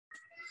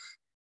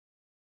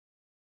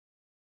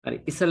හරි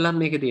ඉස්සල්ලාම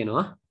මේකේ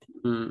තියෙනවා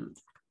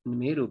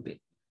මේ රූපේ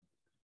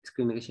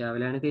ස්ක්‍රීන් එක ෂෙයා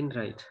වෙලා නැතිනම්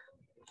රයිට්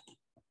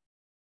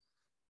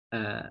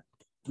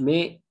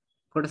මේ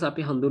කොටස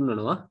අපි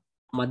හඳුන්වනවා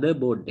මදර්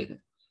බෝඩ් එක.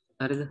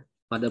 හරිද?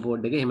 මදර්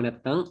බෝඩ් එක එහෙම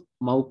නැත්නම්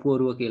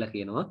මව්පොරුව කියලා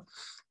කියනවා.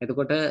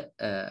 එතකොට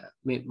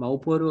මේ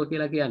මව්පොරුව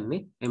කියලා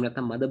කියන්නේ එහෙම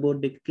නැත්නම් මදර්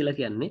බෝඩ් එක කියලා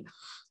කියන්නේ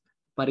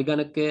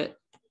පරිගණකය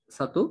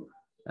සතු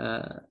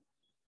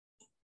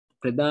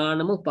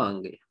ප්‍රධානම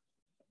උපාංගය.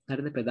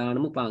 හරිද?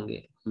 ප්‍රධානම උපාංගය.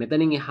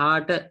 මෙතනින්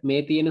එහාට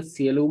මේ තියෙන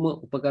සියලුම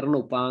උපකරණ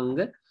උපාංග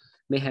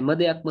මේ හැම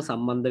දෙයක්ම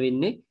සම්බන්ධ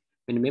වෙන්නේ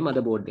මෙන්න මේ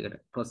මදර් බෝඩ් එකට.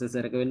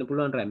 ප්‍රොසෙසර් එක වෙන්න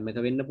පුළුවන්, RAM එක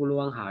වෙන්න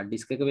පුළුවන්, hard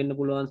disk එක වෙන්න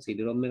පුළුවන්,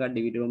 CD-ROM එකක්,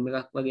 DVD-ROM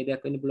එකක් වගේ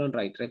දෙයක් වෙන්න පුළුවන්,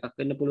 writer එකක්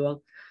වෙන්න පුළුවන්,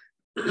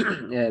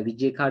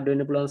 VGA card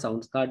වෙන්න පුළුවන්,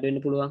 sounds card වෙන්න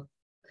පුළුවන්.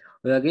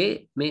 ඔය වගේ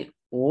මේ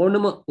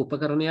ඕනම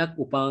උපකරණයක්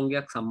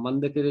උපාංගයක්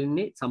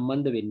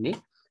සම්බන්ධ වෙන්නේ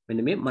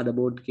මෙන්න මේ මදර්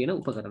බෝඩ් කියන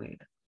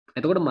උපකරණයට.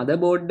 එතකොට මදර්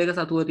බෝඩ් එක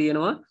සතුව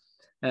තියෙනවා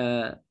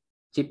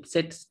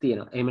chipsets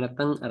තියෙනවා. එහෙම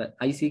නැත්නම් අර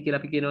IC කියලා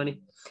අපි කියනවනේ.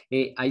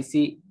 ඒ IC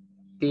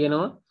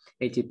තියෙනවා,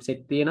 ඒ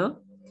chipset තියෙනවා.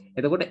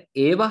 එතකොට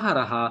ඒව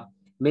හරහා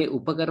මේ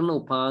උපකරණ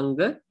උපාංග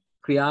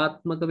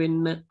ක්‍රියාත්මක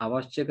වෙන්න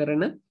අවශ්‍ය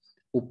කරන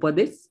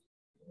උපදෙස්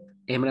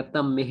එහෙම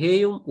නැත්නම්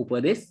මෙහෙයුම්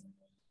උපදෙස්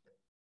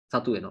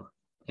සතු වෙනවා.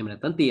 එහෙම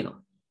නැත්නම් තියෙනවා.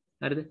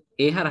 හරිද?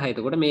 ඒ හරහා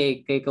එතකොට මේ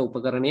එක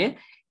උපකරණය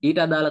ඊට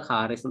අදාළ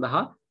කාර්ය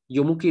සඳහා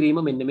යොමු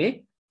කිරීම මෙන්න මේ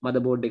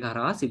මදර් බෝඩ් එක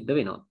හරහා සිද්ධ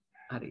වෙනවා.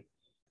 හරි.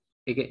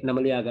 ඒකේ නම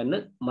ලියා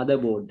ගන්න මදර්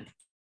බෝඩ්.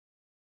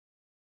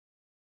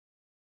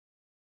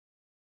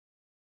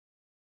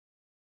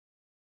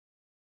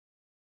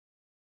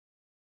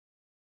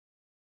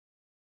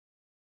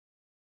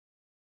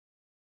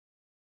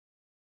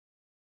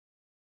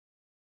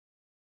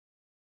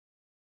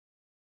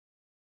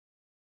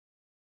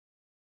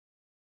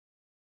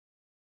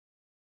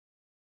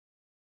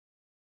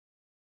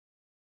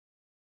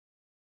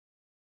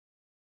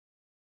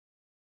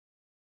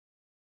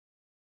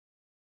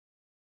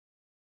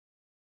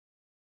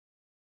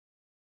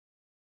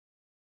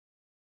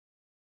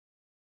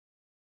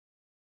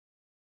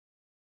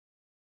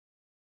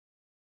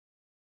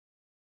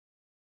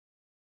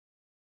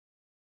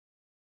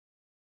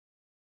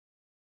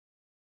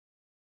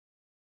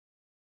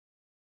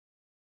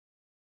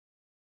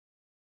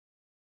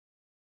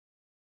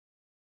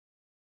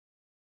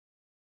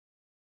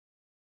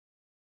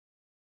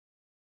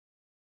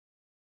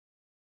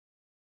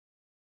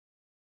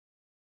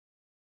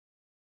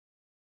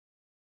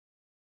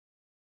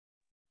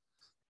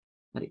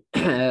 හරි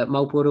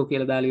මව්පොරුව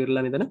කියලා දාලා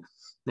ඉවරලා මෙතන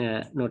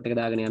නෝට් එක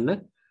දාගෙන යන්න.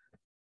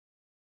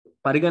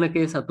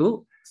 පරිගණකයේ සතු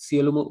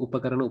සියලුම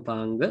උපකරණ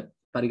උපාංග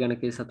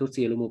පරිගණකයේ සතු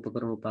සියලුම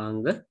උපකරණ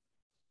උපාංග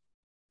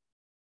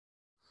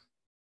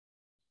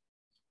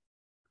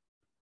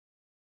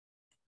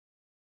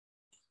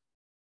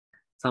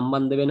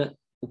සම්බන්ධ වෙන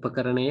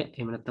උපකරණය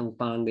එහෙම නැත්නම්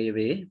උපාංගය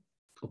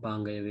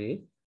වේ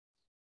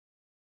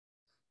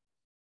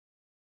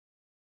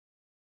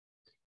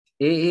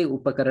ඒ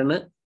උපකරණ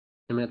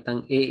එහෙම නැත්නම්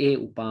ඒ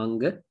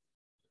උපාංග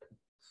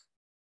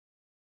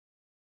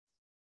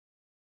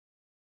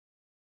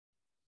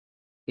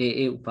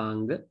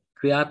උපාංග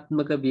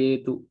ක්‍රියාත්මක විය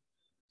යුතු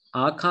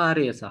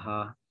ආකාරය සහ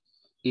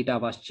ඊට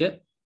අවශ්‍ය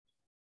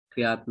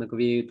ක්‍රියාත්මක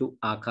විය යුතු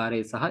ආකාරය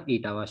සහ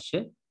ඊට අවශ්‍ය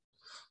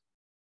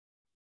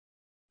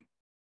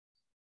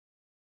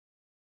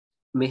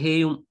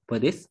මෙහෙයුම්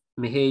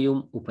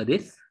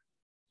උපදෙස්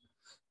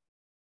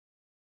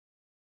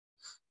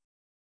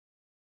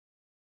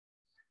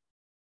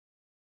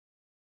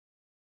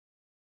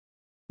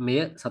මෙය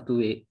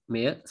සතුවේ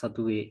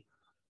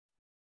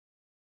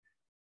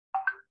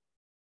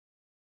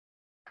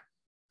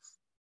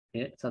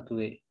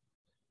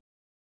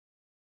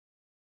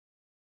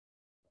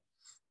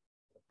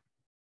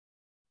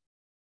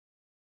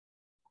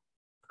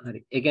හරි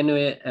ඒ කියන්නේ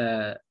ඔය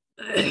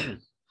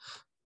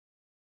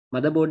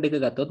මදර් බෝඩ් එක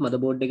ගත්තොත් මදර්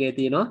බෝඩ් එකේ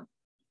තියෙනවා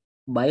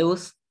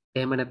BIOS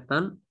එහෙම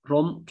නැත්නම්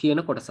ROM කියන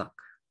කොටසක්.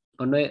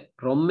 ඔන්න ඔය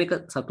ROM එක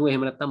සතුව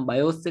එහෙම නැත්නම්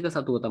BIOS එක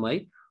සතුව තමයි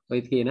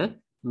ඔය කියන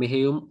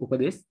මෙහෙයුම්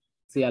උපදෙස්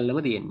සියල්ලම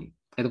තියෙන්නේ.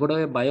 එතකොට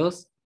ඔය BIOS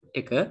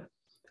එක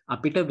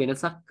අපිට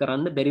වෙනසක්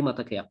කරන්න බැරි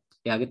මතකයක්.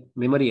 එයාගේ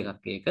මෙමරි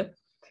එකක් ඒක.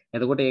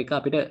 එතකොට ඒක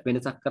අපිට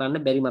වෙනසක්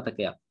කරන්න බැරි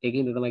මතකයක්.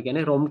 ඒකින්ද තමයි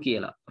කියන්නේ ROM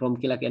කියලා. ROM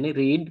කියලා කියන්නේ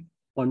read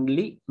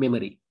only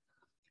memory.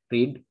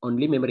 read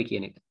only memory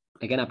කියන එක.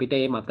 ඒ කියන්නේ අපිට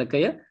මේ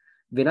මතකය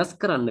වෙනස්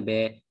කරන්න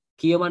බෑ,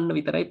 කියවන්න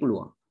විතරයි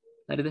පුළුවන්.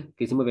 හරිද?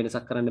 කිසිම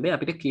වෙනසක් කරන්න බෑ,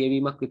 අපිට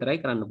කියවීමක්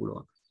විතරයි කරන්න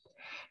පුළුවන්.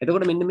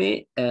 එතකොට මෙන්න මේ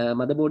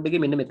මදර් බෝඩ්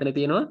එකේ මෙන්න මෙතන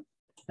තියෙනවා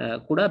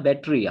කුඩා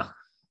බැටරියක්.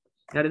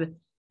 හරිද?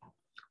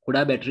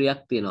 කුඩා බැටරියක්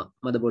තියෙනවා.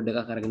 මදර් බෝඩ්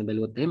එකක් අරගෙන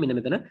බැලුවොත් එහෙනම් මෙන්න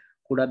මෙතන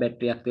කුඩා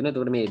බැටරියක් තියෙනවා.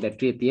 එතකොට මේ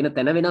බැටරියේ තියෙන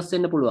තැන වෙනස්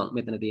වෙන්න පුළුවන්.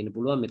 මෙතන තියෙන්න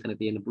පුළුවන්, මෙතන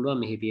තියෙන්න පුළුවන්,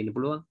 මෙහි තියෙන්න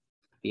පුළුවන්.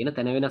 තියෙන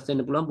තැන වෙනස්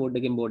වෙන්න පුළුවන් බෝඩ්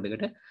එකෙන් බෝඩ්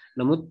එකට.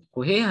 නමුත්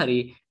කොහේ හරි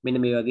මෙන්න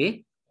මේ වගේ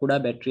කුඩා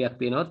බැටරියක්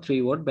තියෙනවා 3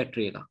 වෝල්ට්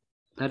බැටරි එකක්.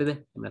 හරිද?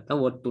 එහෙම නැත්නම්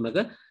වෝට් 3ක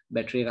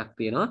බැටරි එකක්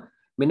තියෙනවා.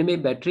 මෙන්න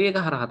මේ බැටරි එක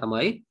හරහා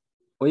තමයි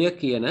ඔය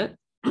කියන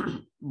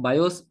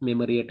BIOS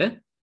මෙමරියට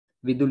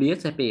විදුලිය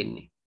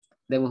සැපෙන්නේ.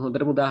 දැන්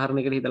හොඳට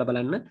උදාහරණයකට හිතලා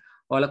බලන්න.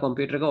 ඔයාලා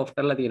කම්පියුටර් එක ඔෆ්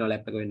කරලා තියෙනවා,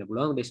 ලැප් එක වෙන්න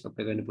පුළුවන්, ඩෙස්ක්ටොප්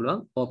එක වෙන්න පුළුවන්,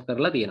 ඔෆ්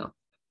කරලා තියෙනවා.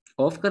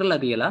 ඔෆ් කරලා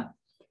තියලා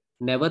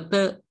නැවත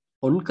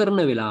ඔන් කරන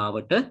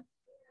වෙලාවට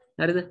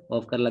හරිද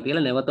ඕෆ් කරලා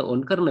තියලා නැවත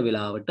ඔන් කරන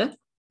වෙලාවට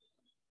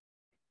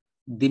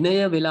දිනය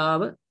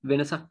වෙලාව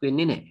වෙනසක්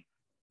වෙන්නේ නැහැ.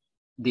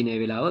 දිනය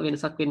වෙලාව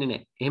වෙනසක් වෙන්නේ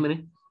නැහැ. එහෙමනේ.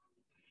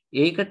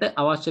 ඒකට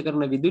අවශ්‍ය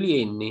කරන විදුලිය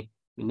එන්නේ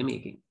මෙන්න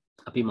මේකෙන්.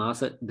 අපි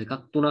මාස 2ක්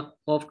 3ක්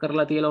ඕෆ්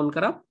කරලා තියලා ඔන්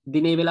කරා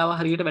දිනේ වෙලාව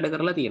හරියට වැඩ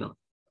කරලා තියෙනවා.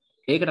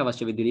 ඒකට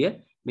අවශ්‍ය විදුලිය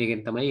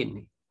මේකෙන් තමයි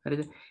එන්නේ.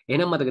 හරිද?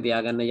 එහෙනම් මතක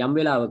තියාගන්න යම්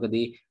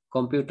වෙලාවකදී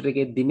කම්පියුටර්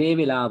එකේ දිනේ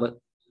වෙලාව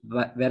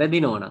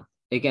වැරදිනවා නම්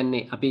ඒ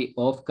කියන්නේ අපි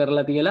ඕෆ්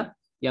කරලා තියලා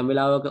යම්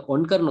වෙලාවක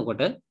ඔන්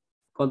කරනකොට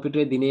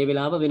කම්පියුටරේ දිනේ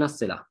වෙලාව වෙනස්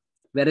වෙලා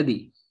වැරදි.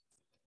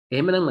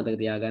 එහෙමනම් මතක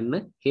තියාගන්න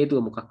හේතුව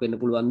මොකක් වෙන්න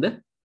පුළුවන්ද?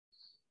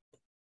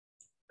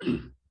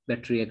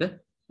 බැටරි එක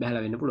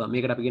බහලා වෙන්න පුළුවන්.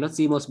 මේකට අපි කියනවා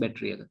CMOS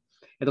බැටරි එක.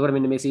 එතකොට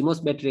මෙන්න මේ CMOS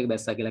බැටරි එක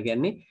බැස්සා කියලා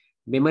කියන්නේ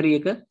මෙමරි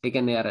එක ඒ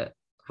කියන්නේ අර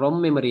ROM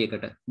මෙමරි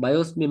එකට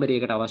BIOS මෙමරි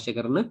එකට අවශ්‍ය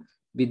කරන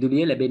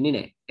විදුලිය ලැබෙන්නේ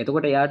නැහැ.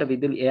 එතකොට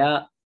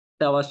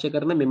එයාට අවශ්‍ය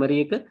කරන මෙමරි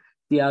එක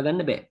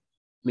තියාගන්න බෑ.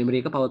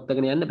 මෙමරි එක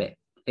පවත්වාගෙන යන්න බෑ.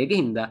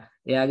 ඒකින්ද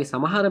එයාගේ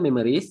සමහර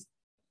මෙමරිස්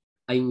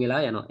අයින්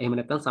වෙලා යනවා. එහෙම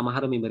නැත්නම්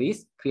සමහර මෙමරිස්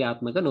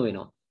ක්‍රියාත්මක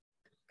නොවෙනවා.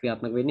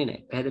 ක්‍රියාත්මක වෙන්නේ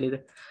නැහැ. පැහැදිලිද?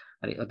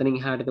 හරි. ඔතනින්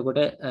එහාට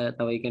එතකොට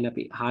තව ඒ කියන්නේ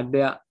අපි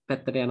හાર્ඩ්වෙයාර්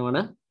පැත්තට යනවා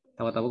නම්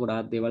තව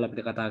ගොඩාක් දේවල්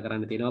අපිට කතා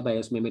කරන්න තියෙනවා.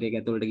 BIOS මෙමරි එක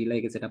ඇතුළට ගිහලා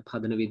ඒක සෙටප්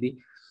හදන විදි,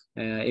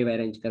 ඒව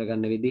arrange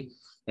කරගන්න විදි.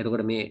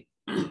 එතකොට මේ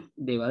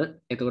දේවල්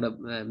එතකොට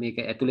මේක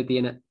ඇතුලේ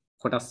තියෙන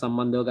කොටස්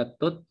සම්බන්ධව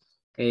ගත්තොත්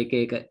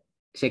ඒක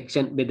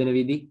section බෙදෙන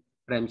විදි,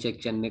 RAM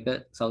section එක,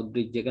 south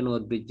bridge එක,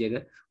 north bridge එක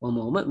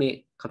ඔහොම මේ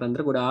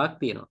කතන්දර ගොඩාක්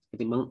තියෙනවා.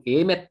 ඉතින් මම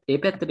ඒ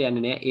පැත්තට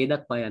යන්නේ නැහැ. ඒ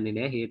දක්වා යන්නේ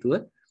නැහැ. හේතුව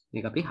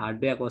මේක අපි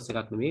hardware course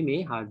එකක් නෙමෙයි. මේ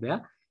hardware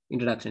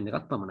introduction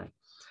එකක් පමණයි.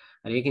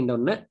 හරි ඒකින්ද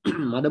ඔන්න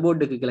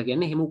motherboard එක කියලා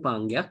කියන්නේ හිමු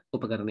උපාංගයක්,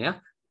 උපකරණයක්.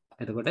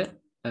 එතකොට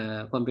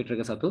කම්පියුටර්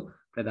එක සතු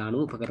ප්‍රධාන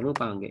උපකරණ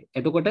උපාංගය.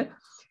 එතකොට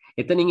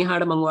එතනින්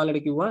එහාට මම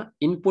ඔයාලට කිව්වා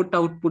input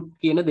output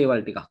කියන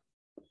දේවල් ටිකක්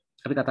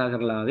අපි කතා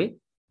කරලා ආවේ.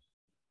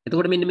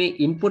 එතකොට මෙන්න මේ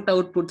input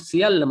output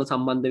සියල්ලම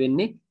සම්බන්ධ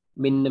වෙන්නේ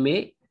මෙන්න මේ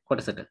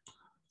කොටසට.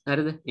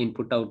 හරිද?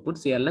 input output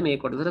සියල්ල මේ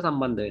කොටසට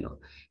සම්බන්ධ වෙනවා.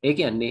 ඒ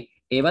කියන්නේ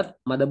ඒවත්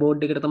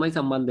motherboard එකට තමයි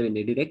සම්බන්ධ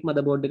වෙන්නේ. direct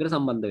motherboard එකට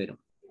සම්බන්ධ වෙනවා.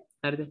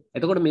 හරිද?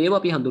 එතකොට මේව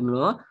අපි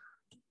හඳුන්වනවා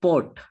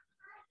port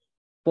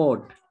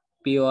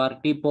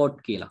port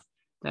කියලා.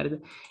 හරිද?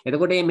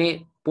 එතකොට මේ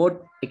port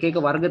එක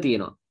වර්ග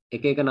තියෙනවා.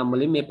 එක නම්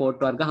වලින් මේ port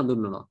වර්ග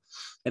හඳුන්වනවා.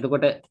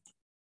 එතකොට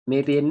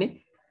මේ තියෙන්නේ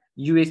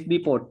USB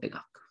port එකක්.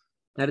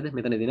 හරිද?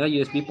 මෙතන දෙනවා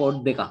USB port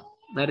දෙකක්.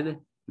 හරිද?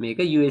 මේක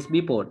USB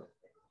port.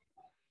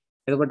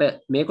 එතකොට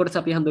මේ කොටස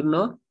අපි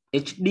හඳුන්වනවා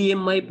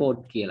HDMI port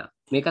කියලා.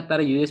 මේකත්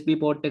අර USB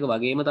port එක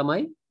වගේම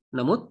තමයි.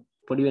 නමුත්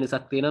පොඩි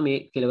වෙනසක් තියෙනවා. මේ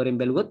කෙලවරෙන්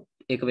බැලුවොත්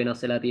ඒක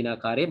වෙනස් වෙලා තියෙන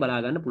ආකාරය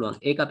බලා ගන්න පුළුවන්.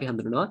 ඒක අපි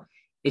හඳුන්වනවා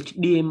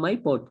HDMI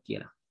port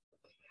කියලා.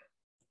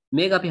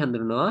 මේක අපි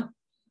හඳුන්වනවා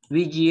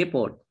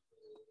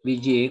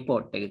VGA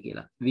port එක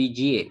කියලා.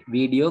 VGA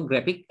video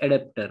graphic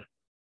adapter.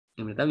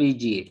 එහෙම නැත්නම්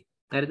VGA.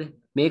 හරිද?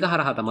 මේක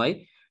හරහා තමයි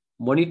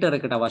මොනිටර්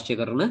එකට අවශ්‍ය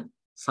කරන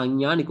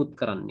සංඥා නිකුත්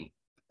කරන්නේ.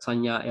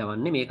 සංඥා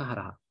යවන්නේ මේක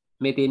හරහා.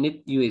 මේ තියෙන්නේ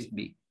USB.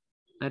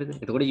 හරිද?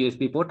 එතකොට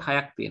USB port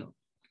 6ක් තියෙනවා.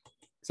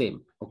 same.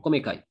 ඔක්කොම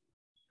එකයි.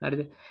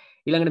 හරිද?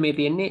 ඊළඟට මේ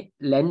තියෙන්නේ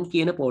LAN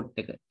කියන port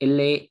එක.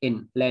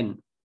 LAN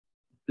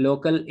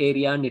local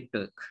area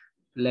network.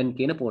 LAN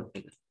කියන port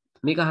එක.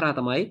 මේක හරහා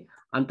තමයි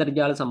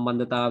අන්තර්ජාල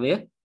සම්බන්ධතාවය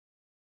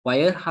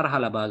වයර් හරහා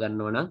ලබා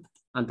ගන්නවා නම්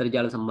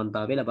අන්තර්ජාල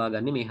සම්බන්ධතාවය ලබා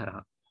ගන්නේ මේ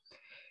හරහා.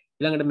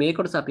 ඊළඟට මේ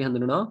කොටස අපි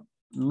හඳුනනවා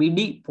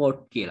MIDI port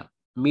කියලා.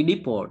 MIDI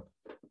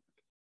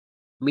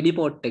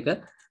port එක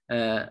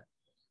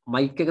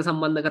mic එක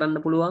සම්බන්ධ කරන්න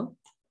පුළුවන්,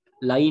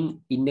 line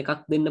in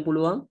එකක් දෙන්න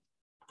පුළුවන්,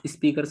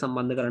 speaker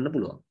සම්බන්ධ කරන්න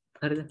පුළුවන්.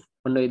 හරිද?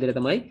 ඔන්න ඔය විදිහට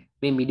තමයි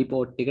මේ MIDI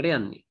port එකට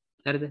යන්නේ.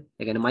 හරිද?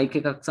 ඒ කියන්නේ mic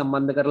එකක්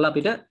සම්බන්ධ කරලා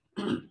අපිට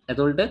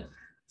ඇතුළට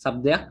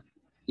ශබ්දයක්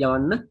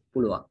යවන්න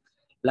පුළුවන්.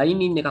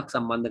 line in එකක්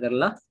සම්බන්ධ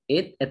කරලා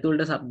ඒත්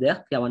ඇතුළට ශබ්දයක්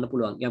යවන්න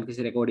පුළුවන්.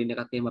 යම්කිසි රෙකෝඩින්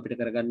එකක් එහෙම අපිට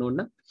කරගන්න ඕන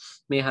නම්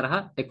මේ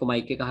හරහා එක්ක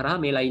mic එක හරහා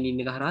මේ line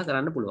in එක හරහා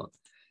කරන්න පුළුවන්.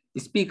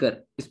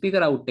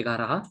 speaker out එක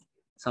හරහා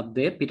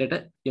ශබ්දය පිටට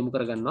යොමු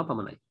කරගන්නවා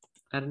පමණයි.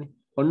 හරිනේ?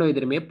 ඔන්න ඔය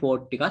විදිහට මේ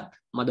port ටිකත්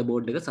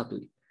motherboard එක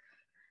සතුයි.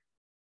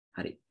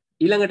 හරි.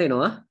 ඊළඟට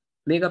එනවා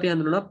මේක අපි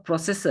හඳුන්වනවා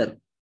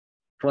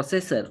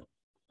processor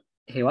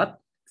හෙවත්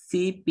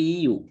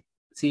CPU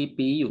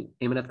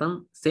එහෙම නැත්නම්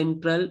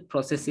central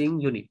processing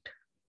unit.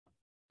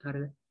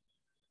 හරිද?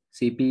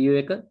 CPU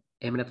එක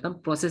එහෙම නැත්නම්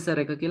processor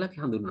එක කියලා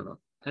හඳුන්වනවා.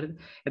 හරිද?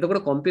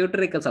 එතකොට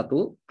කම්පියුටර් එක සතු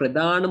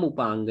ප්‍රධානම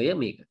උපාංගය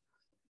මේක.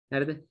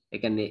 හරිද? ඒ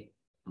කියන්නේ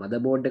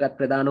motherboard එකත්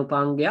ප්‍රධාන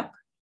උපාංගයක්.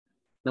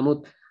 නමුත්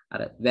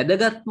අර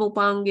වැදගත්ම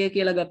උපාංගය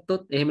කියලා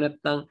ගත්තොත් එහෙම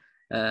නැත්නම්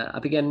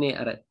අපි කියන්නේ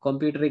අර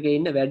කම්පියුටර් එකේ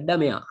ඉන්න වැඩ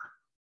මෙයා.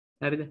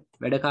 හරිද?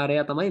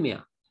 වැඩකාරයා තමයි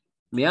මෙයා.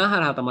 මෙයා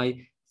හරහා තමයි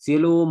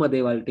සියලුම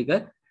දේවල් ටික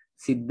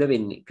සිද්ධ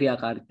වෙන්නේ.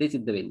 ක්‍රියාකාරීත්වය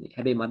සිද්ධ වෙන්නේ.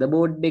 හැබැයි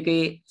motherboard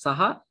එකේ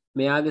සහ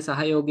මෙයාගේ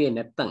සහයෝගය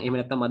නැත්තම් එහෙම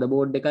නැත්තම්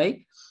motherboard එකයි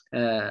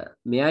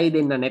මෙයයි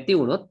දෙන්න නැති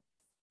වුණොත්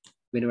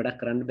වෙන වැඩක්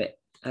කරන්න බෑ.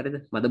 හරිද?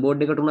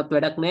 motherboard එකට උනත්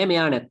වැඩක් නැහැ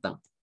මෙයා නැත්තම්.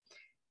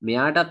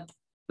 මෙයාටත්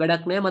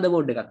වැඩක් නැහැ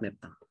motherboard එකක්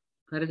නැත්තම්.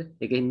 හරිද?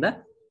 ඒකින්ද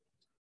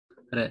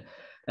අර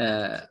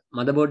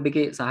motherboard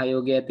එකේ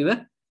සහයෝගය ඇතිව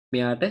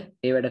මෙයාට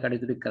ඒ වැඩ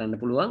කටයුතු ටික කරන්න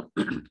පුළුවන්.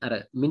 අර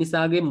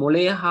මිනිසාගේ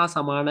මොළය හා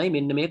සමානයි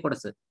මෙන්න මේ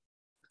කොටස.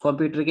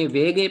 කම්පියුටර් එකේ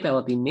වේගය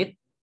පැවතින්නේ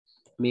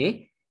මේ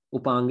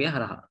උපාංගය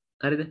හරහා.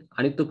 හරිද?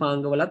 අනිත්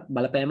උපාංගවලත්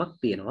බලපෑමක්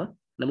තියෙනවා.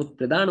 නමුත්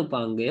ප්‍රධාන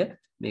උපාංගය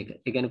මේක.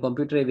 ඒ කියන්නේ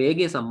කම්පියුටරේ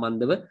වේගය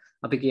සම්බන්ධව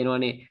අපි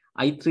කියනවානේ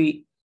i3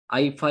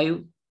 i5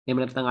 එහෙම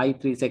නැත්නම්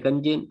i3 second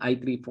gen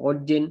i3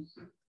 fourth gen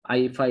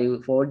i5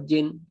 fourth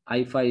gen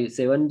i5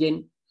 7th gen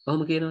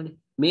කොහොම කියනවනේ.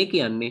 මේ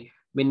කියන්නේ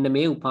මෙන්න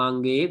මේ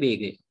උපාංගයේ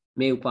වේගය.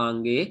 මේ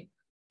උපාංගයේ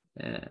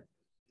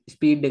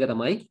ස්පීඩ් එක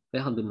තමයි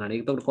ඔය හඳුන්වන්නේ.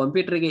 ඒකට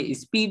කම්පියුටර් එකේ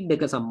ස්පීඩ්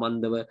එක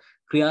සම්බන්ධව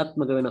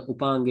ක්‍රියාත්මක වෙන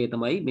උපාංගය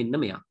තමයි මෙන්න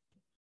මෙයා.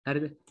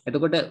 හරිද?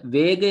 එතකොට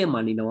වේගය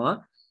මනිනවා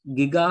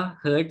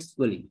ගිගාහර්ට්ස්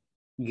වලින්.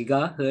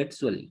 ගිගාහර්ට්ස්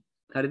වලින්.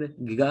 හරිද?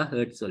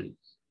 ගිගාහර්ට්ස් වලින්.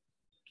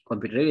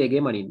 කම්පියුටරේ වේගය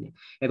මනින්නේ.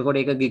 එතකොට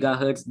ඒක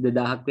ගිගාහර්ට්ස්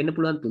 2000ක් වෙන්න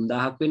පුළුවන්,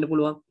 3000ක් වෙන්න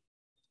පුළුවන්.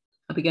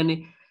 අපි කියන්නේ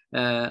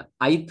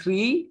i3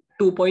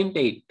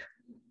 2.8.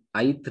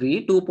 i3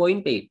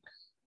 2.8.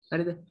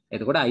 හරිද?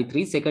 එතකොට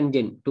i3 second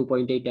gen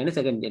 2.8 යන්නේ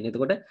second gen.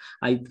 එතකොට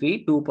i3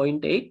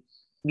 2.8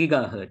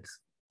 GHz.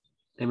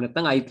 එහෙම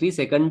නැත්නම් i3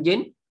 second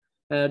gen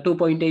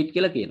 2.8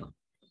 කියලා කියනවා.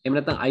 එහෙම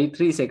නැත්නම්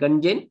i3 second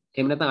gen,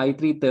 එහෙම නැත්නම්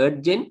i3 third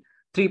gen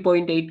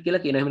 3.8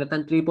 කියලා කියනවා. එහෙම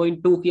නැත්නම්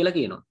 3.2 කියලා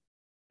කියනවා.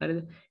 හරිද?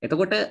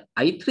 එතකොට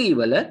i3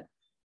 වල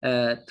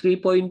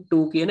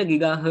 3.2 කියන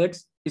GHz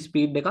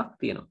ස්පීඩ් එකක්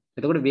තියෙනවා.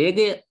 එතකොට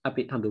වේගය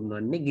අපි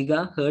හඳුන්වන්නේ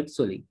GHz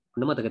වලින්.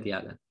 ඔන්න මතක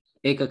තියාගන්න.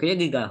 ඒකකය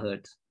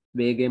GHz.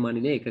 වේගය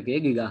මනින්නේ ඒකකය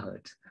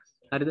GHz.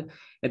 හරිද?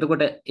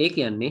 එතකොට ඒ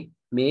කියන්නේ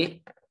මේ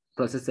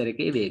ප්‍රොසෙසර්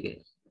එකේ වේගය.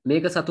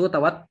 මේක සතුව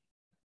තවත්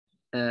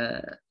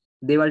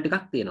දේවල්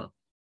ටිකක් තියෙනවා.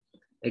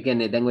 ඒ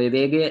කියන්නේ දැන් ওই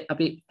වේගය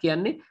අපි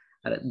කියන්නේ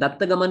අර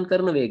දත්ත ගමන්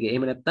කරන වේගය.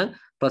 එහෙම නැත්නම්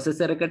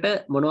ප්‍රොසෙසර් එකට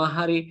මොනවා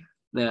හරි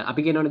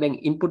අපි කියනවනේ දැන්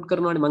ඉන්පුට්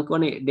කරනවානේ මම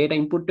කියවනේ data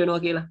input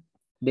වෙනවා කියලා.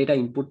 data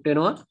input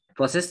වෙනවා,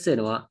 process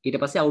වෙනවා, ඊට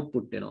පස්සේ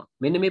output වෙනවා.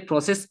 මෙන්න මේ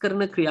process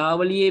කරන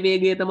ක්‍රියාවලියේ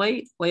වේගය තමයි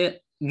ඔය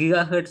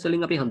GHz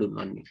වලින් අපි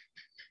හඳුන්වන්නේ.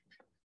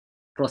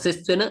 process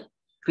වෙන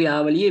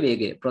ක්‍රියාවලියේ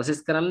වේගය. process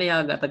කරන්න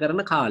යා ගත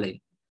කරන කාලය.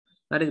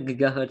 හරි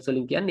GHz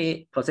වලින් කියන්නේ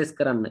මේ process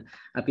කරන්න.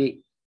 අපි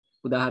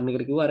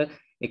උදාහරණයකට කිව්වා අර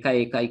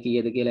 1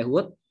 කීයද කියලා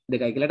ඇහුවොත්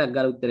 2යි කියලා ටක්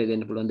ගාලා උත්තරේ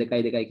දෙන්න පුළුවන්.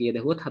 2 කීයද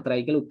ඇහුවොත්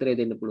 4යි කියලා උත්තරේ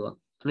දෙන්න පුළුවන්.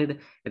 නේද?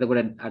 එතකොට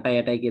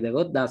 8යි කියලා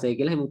ඇහුවොත් 16යි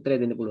කියලා එහෙම උත්තරේ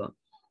දෙන්න පුළුවන්.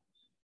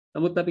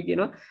 නමුත් අපි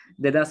කියනවා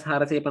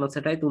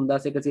 2458යි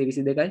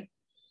 3122යි.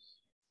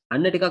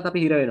 අන්න ටිකක් අපි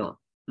හිර වෙනවා.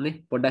 නේ?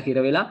 පොඩ්ඩක් හිර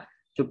වෙලා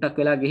චුට්ටක්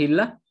වෙලා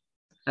ගිහිල්ලා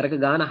අරක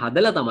ගාන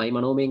හදලා තමයි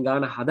මනෝමයෙන්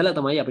ගාන හදලා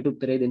තමයි අපිට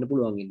උත්තරේ දෙන්න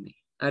පුළුවන් ඉන්නේ.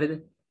 හරිද?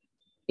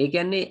 ඒ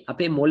කියන්නේ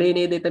අපේ මොලේ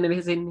නේද එතන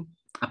වෙහෙසෙන්නේ.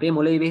 අපේ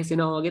මොලේ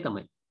වෙහෙසෙනවා වගේ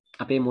තමයි.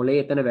 අපේ මොලේ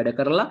එතන වැඩ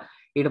කරලා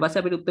ඊට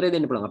පස්සේ අපිට උත්තරේ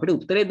දෙන්න පුළුවන්. අපිට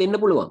උත්තරේ දෙන්න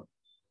පුළුවන්.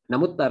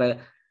 නමුත් අර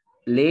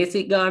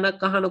ලේසි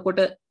ගානක්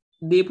අහනකොට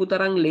දීපු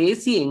තරම්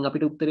ලේසියෙන්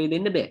අපිට උත්තරේ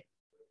දෙන්න බෑ.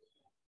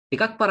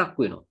 ටිකක්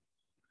පරක්කු වෙනවා.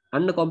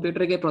 අන්න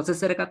කම්පියුටර් එකේ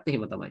ප්‍රොසෙසර් එකත්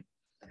එහෙම තමයි.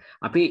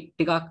 අපි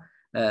ටිකක්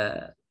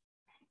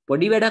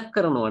පොඩි වැඩක්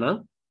කරනවා නම්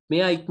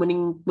මෙයා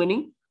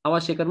ඉක්මනින්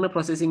අවශ්‍ය කරන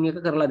ප්‍රොසෙසිං එක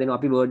කරලා දෙනවා.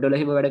 අපි වර්ඩ් වල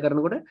එහෙම වැඩ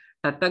කරනකොට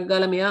ටක්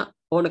ගාලා මෙයා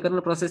ඕන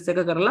කරන ප්‍රොසෙස්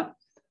එක කරලා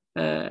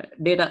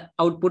data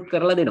output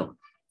කරලා දෙනවා.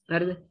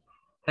 හරිද?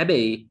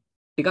 හැබැයි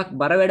ටිකක්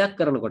බර වැඩක්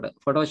කරනකොට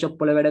Photoshop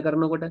වල වැඩ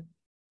කරනකොට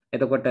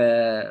එතකොට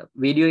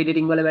වීඩියෝ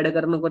එඩිටිං වල වැඩ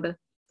කරනකොට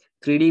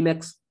 3D Max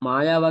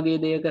මායා වගේ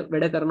දෙයක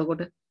වැඩ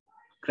කරනකොට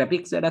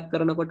graphics වැඩක්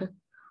කරනකොට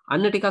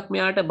අන්න ටිකක්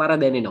මෙයාට බර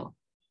දැනෙනවා.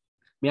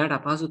 මෙයාට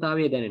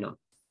අපහසුතාවය දැනෙනවා.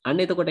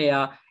 අන්න එතකොට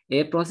එයා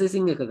ඒ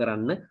processing එක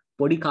කරන්න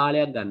පොඩි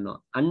කාලයක් ගන්නවා.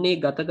 අන්නේ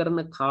ගත කරන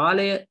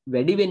කාලය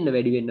වැඩි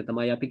වෙන්න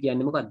තමයි අපි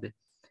කියන්නේ මොකද්ද?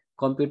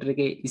 කම්පියුටර්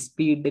එකේ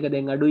ස්පීඩ් එක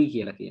දැන් අඩුයි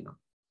කියලා කියනවා.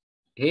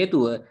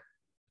 හේතුව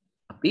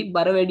අපි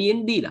බර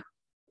වැඩියෙන් දීලා.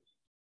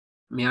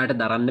 මෙයාට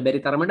දරන්න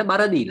බැරි තරමට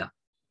බර දීලා.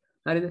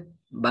 හරිද?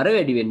 බර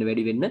වැඩි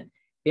වෙන්න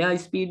එයා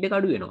ස්පීඩ් එක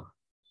අඩු වෙනවා.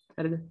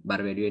 හරිද?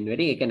 බර වැඩි වෙන්න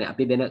ඒ කියන්නේ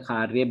අපි දෙන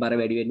කාර්යයේ බර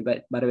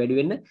වැඩි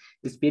වෙන්න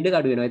ස්පීඩ් එක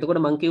අඩු වෙනවා.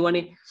 එතකොට මම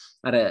කියවනේ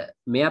අර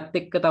මෙයත්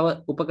එක්ක තව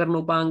උපකරණ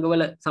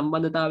උපාංගවල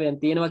සම්බන්ධතාවයන්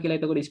තියෙනවා කියලා.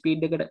 එතකොට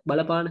ස්පීඩ් එකට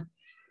බලපාන.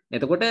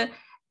 එතකොට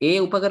ඒ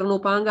උපකරණ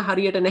උපාංග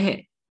හරියට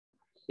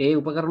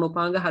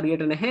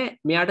නැහැ.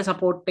 මෙයාට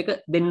සපෝට් එක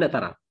දෙන්න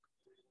තරම්.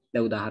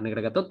 දැන්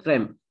උදාහරණයකට ගත්තොත්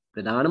RAM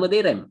ප්‍රධානම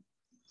දේ RAM.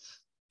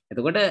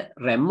 එතකොට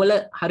RAM වල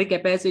හරි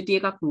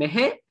කැපැසිටි එකක්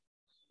නැහැ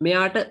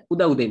මෙයාට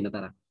උදව් දෙන්න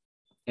තරම්.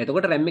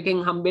 එතකොට RAM එකෙන්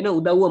හම්බෙන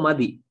උදව්ව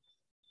මදි.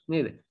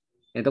 නේද?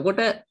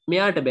 එතකොට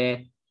මෙයාට බෑ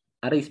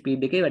අර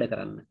ස්පීඩ් එකේ වැඩ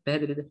කරන්න.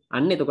 පැහැදිලිද?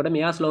 අන්න එතකොට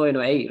මෙයා ස්ලෝ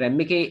වෙනවා. ඇයි? RAM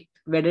එකේ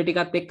වැඩ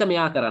ටිකත් එක්ක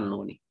මෙයා කරන්න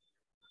ඕනේ.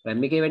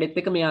 RAM එකේ වැඩෙත්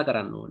එක්ක මෙයා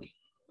කරන්න ඕනේ.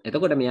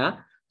 එතකොට මෙයා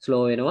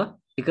ස්ලෝ වෙනවා.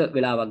 ටික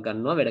වෙලාවක්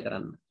ගන්නවා වැඩ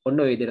කරන්න. ඔන්න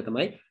ඔය විදිහට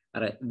තමයි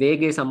අර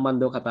වේගය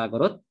සම්බන්ධව කතා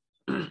කරොත්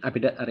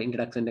අපිට අර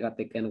ඉන්ට්‍රොඩක්ෂන්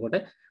එකත් එක්ක යනකොට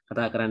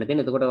කතා කරන්න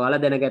තියෙන. එතකොට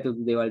ඔයාලා දැනගත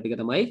යුතු දේවල් ටික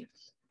තමයි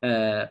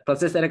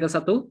ප්‍රොසෙසර් එක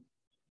සතු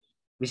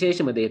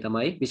විශේෂම දේ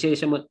තමයි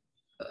විශේෂම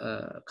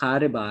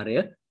කාර්යභාරය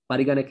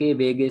පරිගණකයේ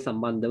වේගය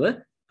සම්බන්ධව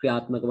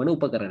ක්‍රියාත්මක වන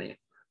උපකරණය.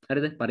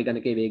 හරිද?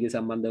 පරිගණකයේ වේගය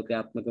සම්බන්ධව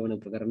ක්‍රියාත්මක වන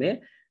උපකරණය.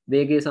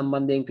 වේගය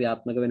සම්බන්ධයෙන්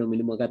ක්‍රියාත්මක වෙන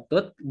මිනිම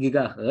ගත්තොත්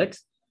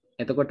GHz.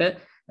 එතකොට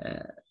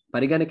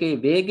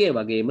පරිගණකයේ වේගය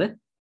වගේම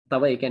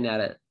තව ඒ කියන්නේ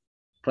අර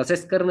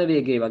ප්‍රොසෙස් කරන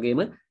වේගය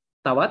වගේම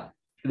තවත්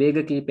වේග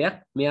කීපයක්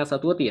මෙයා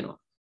සතුව තියෙනවා.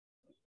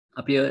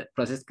 අපි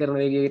ප්‍රොසෙස් කරන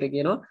වේගයට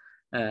කියනවා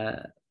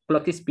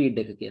ක්ලොක් ස්පීඩ්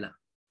එක කියලා.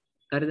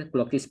 හරිද?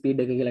 ක්ලොක් ස්පීඩ්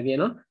එක කියලා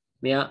කියනවා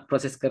මෙයා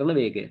ප්‍රොසෙස් කරන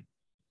වේගය.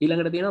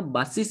 ඊළඟට තියෙනවා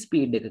බස්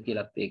ස්පීඩ් එක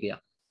කියලා වේගයක්.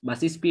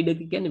 බස් ස්පීඩ්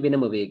එක කියන්නේ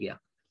වෙනම වේගයක්.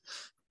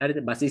 හරිද?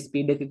 බස්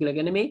ස්පීඩ් එක කියලා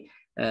කියන්නේ මේ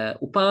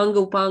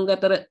උපාංග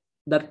අතර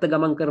දත්ත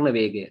ගමන් කරන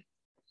වේගය.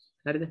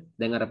 හරිද?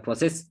 දැන් අර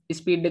ප්‍රොසෙස්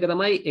ස්පීඩ් එක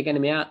තමයි ඒ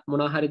කියන්නේ මෙයා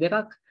මොනවා හරි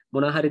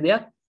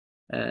දෙයක්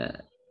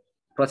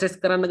ප්‍රොසෙස්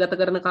කරන්න ගත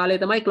කරන කාලය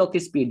තමයි ක්ලොක්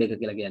ස්පීඩ් එක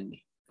කියලා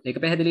කියන්නේ. ඒක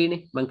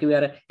පැහැදිලිනේ. මම කිව්වේ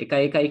අර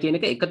 1 කියන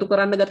එක එකතු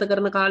කරන්න ගත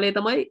කරන කාලය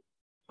තමයි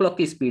ක්ලොක්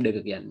ස්පීඩ් එක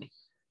කියන්නේ.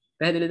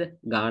 පැහැදිලිද?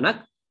 ගානක්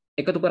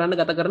එකතු කරන්න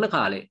ගත කරන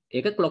කාලය.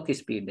 ඒක ක්ලොක්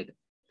ස්පීඩ් එක.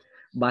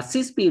 බස්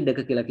ස්පීඩ් එක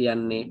කියලා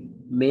කියන්නේ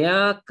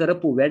මෙයා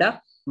කරපු වැඩක්,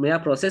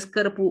 මෙයා ප්‍රොසෙස්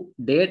කරපු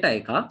data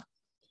එකක්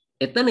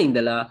එතන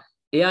ඉඳලා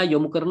එයා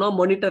යොමු කරනවා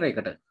මොනිටර්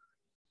එකට.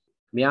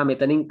 මෙයා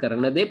මෙතනින්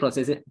කරන දේ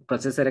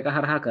ප්‍රොසෙසර් එක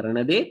හරහා කරන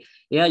දේ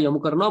එයා යොමු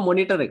කරනවා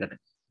මොනිටර් එකට.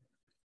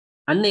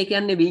 අන්න ඒ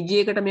කියන්නේ VGA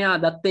එකට මෙයා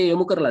දත්තේ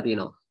යොමු කරලා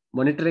තියෙනවා.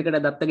 මොනිටර් එකට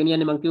දත්ත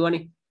ගෙනියන්නේ මම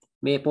කිව්වනේ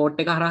මේ පෝට්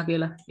එක හරහා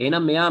කියලා.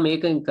 එහෙනම් මෙයා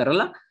මේකෙන්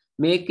කරලා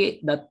මේකේ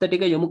දත්ත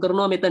ටික යොමු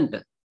කරනවා මෙතනට.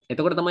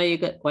 එතකොට තමයි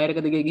ඒක වයර් එක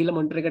දිගේ ගිහිල්ලා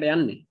මොනිටර් එකට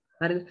යන්නේ.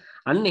 හරිද?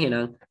 අන්න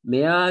එහෙනම්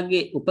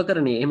මෙයාගේ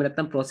උපකරණයේ එහෙම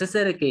නැත්නම්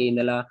ප්‍රොසෙසර් එකේ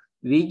ඉඳලා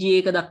VGA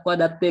එක දක්වා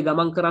දත්තේ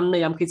ගමන් කරන්න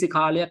යම්කිසි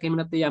කාලයක් එහෙම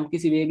නැත්නම්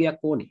යම්කිසි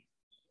වේගයක් ඕනේ.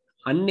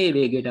 අන්නේ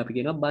වේගයට අපි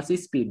කියනවා බස්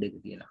ස්පීඩ් එක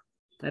කියලා.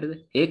 හරිද?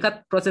 ඒකත්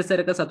ප්‍රොසෙසර්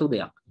එක සතු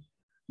දෙයක්.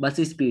 බස්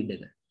ස්පීඩ්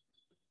එක.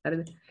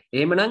 හරිද?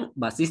 එහෙමනම්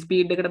බස්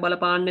ස්පීඩ් එකට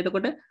බලපාන්න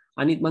එතකොට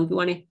අනිත් මං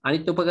කියවනේ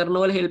අනිත් උපකරණ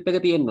වල හෙල්ප් එක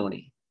තියෙන්න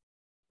ඕනේ.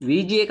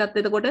 VGA එකත්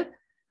එතකොට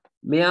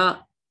මෙයා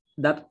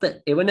දත්ත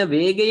එවන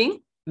වේගයෙන්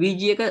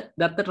VGA එක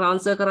දත්ත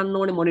ට්‍රාන්ස්ෆර් කරන්න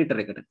ඕනේ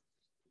මොනිටර් එකට.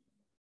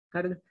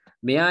 හරිද?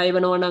 මෙයා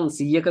එවනවා නම්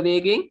 100ක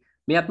වේගයෙන්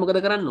මෙයාත් මොකද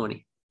කරන්න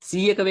ඕනේ?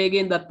 100ක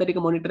වේගයෙන් දත්ත ටික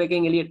මොනිටර්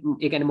එකෙන් එළියට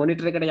ඒ කියන්නේ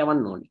මොනිටර් එකට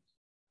යවන්න ඕනේ.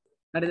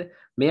 හරිද?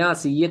 මෙයා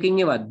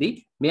 100කින් එවද්දි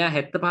මෙයා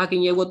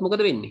 75කින් යවුවොත්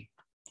මොකද වෙන්නේ?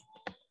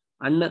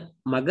 අන්න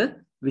මග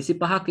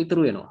 25ක්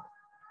ඉතුරු වෙනවා.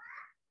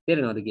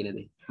 තේරෙනවද කියන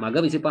දේ? මග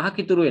 25ක්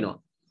ඉතුරු වෙනවා.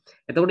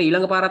 එතකොට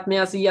ඊළඟ පාරත්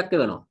මෙයා 100ක්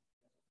එවනවා.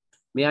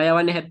 මෙයා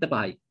යවන්නේ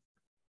 75යි.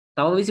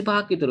 තව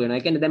 25ක් ඉතුරු වෙනවා.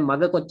 ඒ කියන්නේ දැන්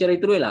මග කොච්චර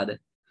ඉතුරු වෙලාද?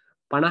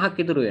 50ක්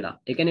ඉතුරු වෙලා.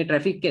 ඒ කියන්නේ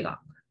ට්‍රැෆික් එකක්.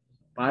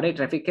 පාරේ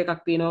ට්‍රැෆික්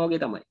එකක් තියෙනවා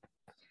වගේ තමයි.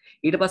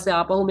 ඊට පස්සේ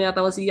ආපහු මෙයා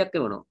තව 100ක්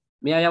එවනවා.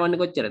 මෙයා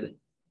යවන්නේ කොච්චරද?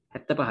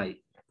 75යි.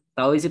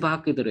 තව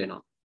 25ක් ඉතුරු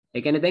වෙනවා.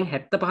 ඒ කියන්නේ දැන්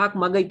 75ක්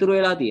මග ඉතුරු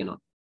වෙලා තියෙනවා.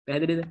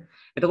 පැහැදිලිද?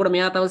 එතකොට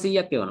මෙයා තව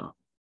 100ක් එවනවා.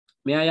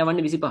 මෙයා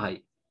යවන්නේ 25යි.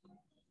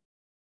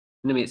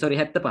 නෙමෙයි sorry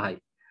 75යි.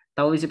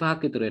 තව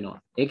 25ක් ඉතුරු වෙනවා.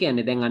 ඒ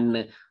කියන්නේ දැන් අන්න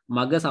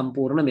මග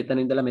සම්පූර්ණ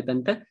මෙතන ඉඳලා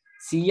මෙතනට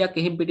 100ක්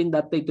එහෙම් පිටින්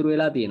දත්ත ඉතුරු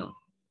වෙලා තියෙනවා.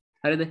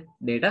 හරිද?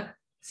 data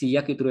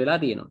 100ක් ඉතුරු වෙලා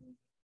තියෙනවා.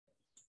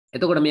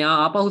 එතකොට මෙයා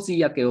ආපහු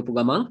 100ක් එවපු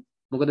ගමන්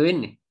මොකද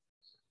වෙන්නේ?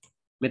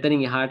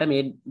 මෙතනින් එහාට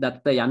මේ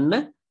දත්ත යන්න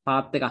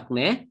පාත් එකක්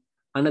නැහැ.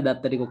 අන්න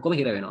දත්ත ටික ඔක්කොම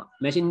හිර වෙනවා.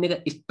 මැෂින් එක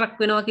ස්ට්‍රක්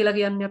වෙනවා කියලා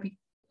කියන්නේ අපි.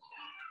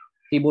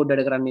 කීබෝඩ්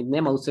වැඩ කරන්නේ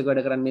නැහැ, මවුස් එක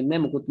වැඩ කරන්නේ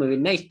නැහැ, මුකුත්ම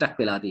වෙන්නේ නැහැ, ස්ට්‍රක්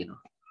වෙලා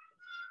තියෙනවා.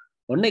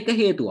 ඔන්න එක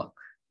හේතුවක්.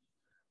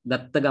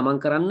 දත්ත ගමන්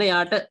කරන්න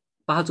යාට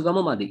පහසුකම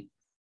මදි.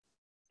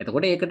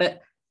 එතකොට ඒකට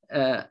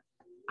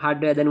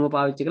හાર્ඩ්වෙයාර් දැනුම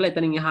පාවිච්චි කරලා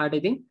එතනින් එහාට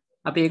ඉතින්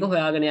අපි ඒක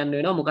හොයාගෙන යන්න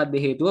වෙනවා. මොකක්ද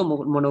හේතුව?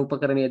 මොන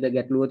උපකරණයේද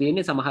ගැටලුව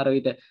තියෙන්නේ? සමහර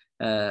විට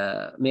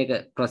මේක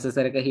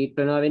ප්‍රොසෙසර් එක හීට්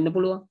වෙනවා වෙන්න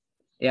පුළුවන්.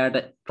 එයාට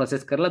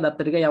ප්‍රොසෙස් කරලා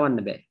දත්ත ටික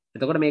යවන්න බෑ.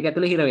 එතකොට මේක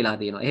ඇතුලේ හිර වෙලා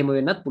තියෙනවා. එහෙම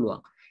වෙන්නත් පුළුවන්.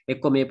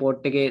 එක්ක මේ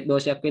පෝට් එකේ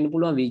දෝෂයක් වෙන්න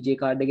පුළුවන්, VGA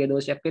කාඩ් එකේ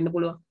දෝෂයක් වෙන්න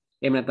පුළුවන්.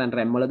 එහෙම නැත්නම්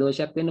RAM වල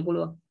දෝෂයක් වෙන්න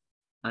පුළුවන්.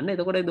 අන්න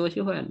එතකොට ඒ දෝෂය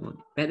හොයන්න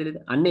ඕනේ. පැහැදිලිද?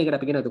 අන්න ඒකට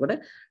අපි කියනවා එතකොට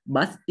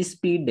බස්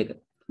ස්පීඩ් එක.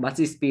 බස්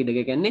ස්පීඩ් එක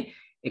කියන්නේ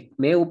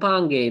මේ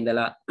උපාංගයේ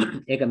ඉඳලා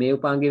ඒක මේ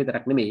උපාංගය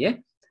විතරක් නෙමෙයි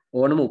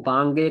ඕනම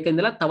උපාංගයක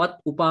ඉඳලා තවත්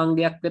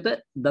උපාංගයක් වෙත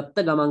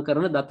දත්ත ගමන්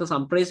කරන දත්ත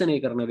සම්ප්‍රේෂණය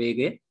කරන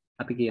වේගය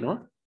අපි කියනවා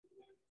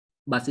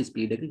බස්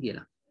ස්පීඩ් එක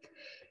කියලා.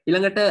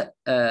 ඊළඟට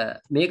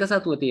මේක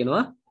සතුව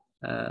තියෙනවා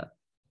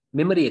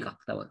මෙමරි එකක්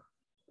තව.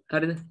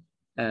 හරිද?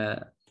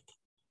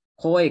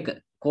 කෝ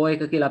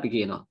එක කියලා අපි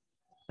කියනවා.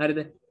 හරිද?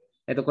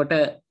 එතකොට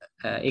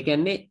ඒ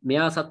කියන්නේ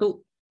මෙයා සතු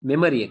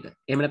මෙමරි එක.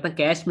 එහෙම නැත්නම්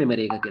කෑෂ්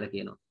මෙමරි එක කියලා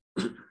කියනවා.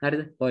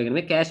 හරිද? ඔය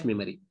කියන්නේ කෑෂ්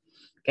මෙමරි.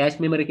 කෑෂ්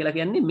මෙමරි කියලා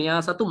කියන්නේ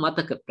මෙයා සතු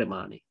මතක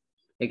ප්‍රමාණය.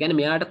 ඒ කියන්නේ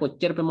මෙයාට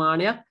කොච්චර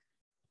ප්‍රමාණයක්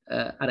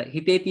අර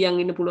හිතේ තියන්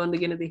ඉන්න පුළුවන්ද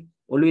කියන දේ,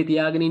 ඔළුවේ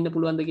තියාගෙන ඉන්න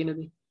පුළුවන්ද කියන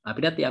දේ.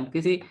 අපිටත්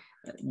යම්කිසි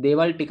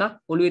දේවල් ටිකක්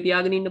ඔළුවේ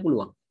තියාගෙන ඉන්න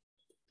පුළුවන්.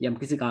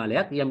 යම්කිසි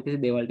කාලයක් යම්කිසි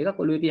දේවල් ටිකක්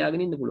ඔළුවේ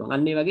තියාගෙන ඉන්න පුළුවන්.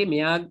 අන්න ඒ වගේ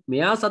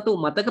මෙයා සතු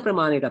මතක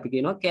ප්‍රමාණයට අපි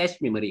කියනවා කෑෂ්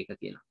මෙමරි එක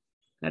කියලා.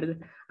 හරිද?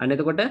 අන්න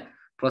එතකොට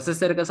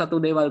ප්‍රොසෙසර් එක සතු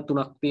දේවල්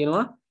තුනක්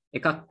තියෙනවා.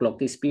 එකක් ක්ලොක්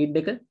ස්පීඩ්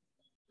එක,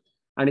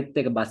 අනිත්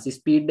එක බස්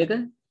ස්පීඩ් එක,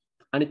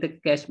 අනිත් එක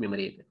කෑෂ්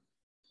මෙමරි එක.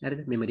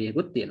 හරිද? මෙමරි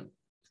එකකුත් තියෙනවා.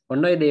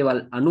 ඔන්න ඔය දේවල්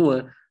අනුව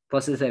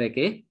ප්‍රොසෙසර්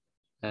එකේ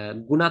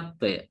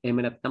ගුණත්වය එහෙම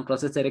නැත්නම්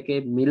ප්‍රොසෙසර් එකේ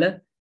මිල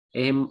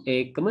එහෙම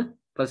ඒකම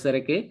ප්‍රොසෙසර්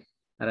එකේ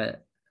අර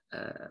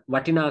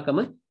වටිනාකම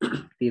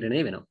තීරණය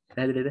වෙනවා.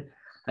 පැහැදිලිද?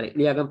 හරි.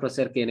 ලියාගන්න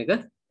ප්‍රොසෙසර් කියන එක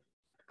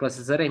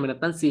ප්‍රොසෙසර් එහෙම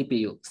නැත්නම්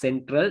CPU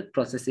Central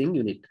Processing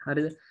Unit.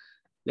 හරිද?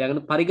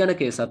 ලියාගන්න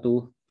පරිගණකයේ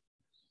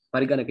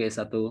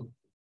සතු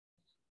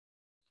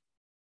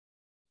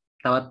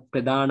තවත්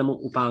ප්‍රධානම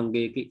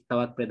උපාංගයකි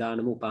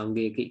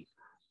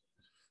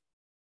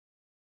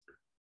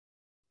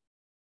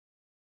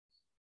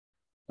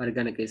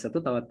පරිගණකයේ සතු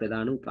තවත්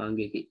ප්‍රධාන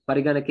උපාංගයකි.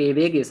 පරිගණකයේ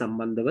වේගය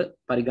සම්බන්ධව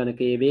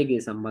පරිගණකයේ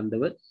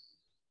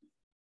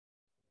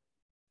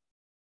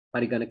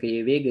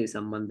වේගය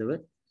සම්බන්ධව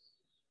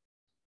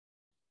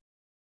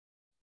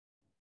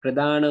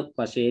ප්‍රධාන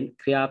වශයෙන්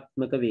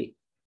ක්‍රියාත්මක වේ.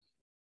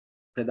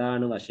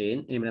 ප්‍රධාන වශයෙන්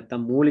එහෙම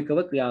නැත්නම් මූලිකව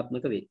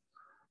ක්‍රියාත්මක වේ.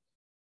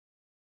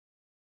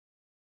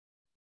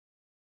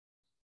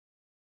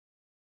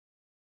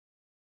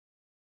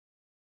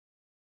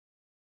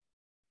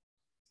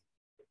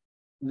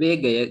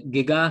 වේගය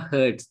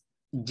ගිගාහර්ට්ස්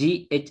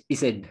GHz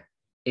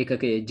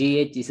ඒකකය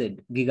GHz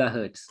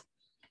ගිගාහර්ට්ස්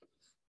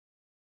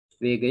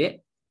වේගය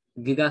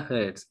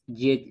ගිගාහර්ට්ස්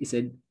GHz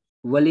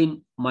වලින්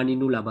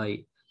මනිනු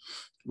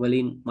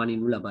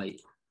ලබයි.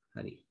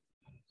 හරි.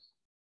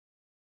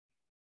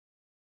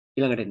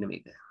 ඊළඟට එන්න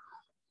මේක.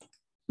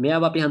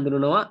 මෙයාව අපි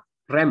හඳුනනවා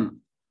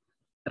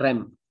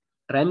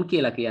RAM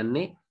කියලා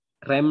කියන්නේ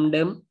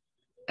random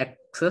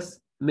access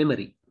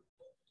memory.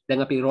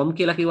 දැන් අපි ROM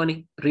කියලා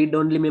කියවනේ read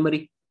only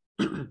memory.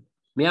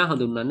 මෙයා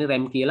හඳුන්වන්නේ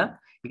RAM කියලා.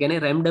 ඒ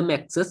කියන්නේ random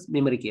access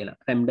memory කියලා.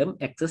 random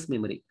access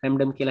memory.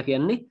 random කියලා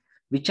කියන්නේ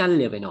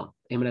විචල්්‍ය වෙනවා.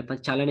 එහෙම නැත්නම්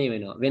චලනය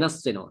වෙනවා. වෙනස්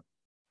වෙනවා.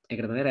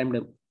 ඒකට තමයි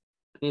random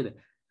නේද?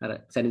 අර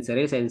සැනින්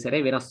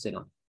සැරේ වෙනස්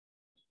වෙනවා.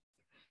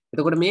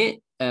 එතකොට මේ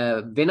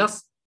වෙනස්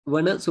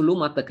වන සුළු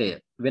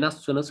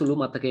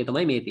මතකය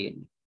තමයි මේ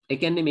තියෙන්නේ. ඒ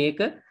කියන්නේ මේක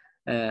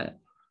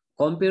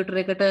කම්පියුටර්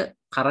එකට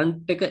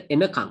කරන්ට් එක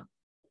එනකන්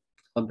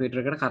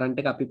කම්පියුටර් එකට කරන්ට්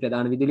එක අපි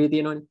ප්‍රධාන විදුලිය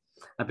තියෙනවනේ.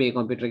 අපේ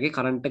කම්පියුටර් එකේ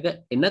කරන්ට් එක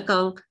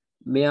එනකන්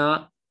මෙයා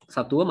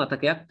සතුව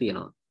මතකයක්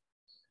තියෙනවා.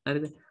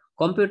 හරිද?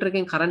 කම්පියුටර්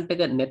එකෙන් කරන්ට්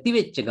එක නැති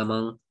වෙච්ච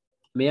ගමන්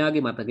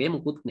මෙයාගේ මතකය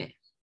මුකුත් නැහැ.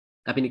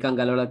 අපි නිකන්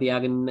ගලවලා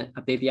තියාගෙන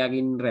අතේ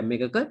තියාගෙන RAM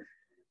එකක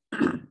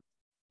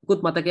මුකුත්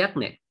මතකයක්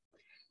නැහැ.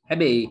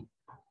 හැබැයි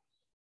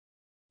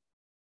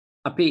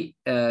අපි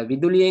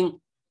විදුලියෙන්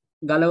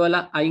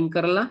ගලවලා අයින්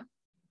කරලා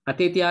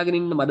අතේ තියාගෙන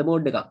ඉන්න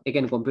මදබෝඩ් එකක්. ඒ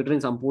කියන්නේ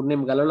කම්පියුටරෙන්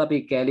සම්පූර්ණයෙන්ම ගලවලා අපි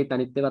කැලිත්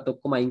අනිත් ඒවාත්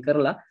ඔක්කොම අයින්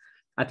කරලා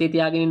අතේ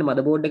තියාගෙන ඉන්න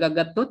මදබෝඩ් එකක්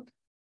ගත්තොත්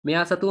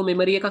මෙයා සතුව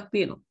මෙමරි එකක්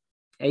තියෙනවා.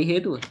 ඇයි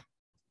හේතුව?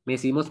 මේ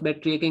CMOS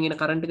බැටරි එකෙන් එන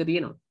කරන්ට් එක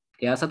තියෙනවා.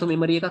 එයා සතු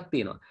මෙමරි එකක්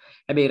තියෙනවා.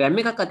 හැබැයි RAM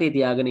එකක් අතේ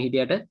තියාගෙන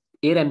හිටියට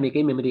ඒ RAM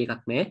එකේ මෙමරි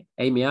එකක් නැහැ.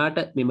 ඇයි මෙයාට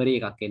මෙමරි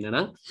එකක් එන්න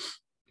නම්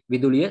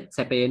විදුලිය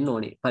සැපයෙන්න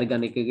ඕනේ.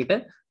 පරිගණකයකට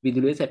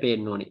විදුලිය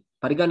සැපයෙන්න ඕනේ.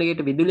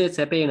 පරිගණකයට විදුලිය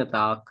සැපයෙන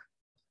තාක්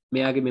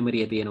මෙයාගේ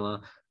මෙමරිය තියෙනවා.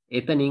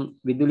 එතනින්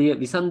විදුලිය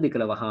විසන්ධි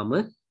කළ වහාම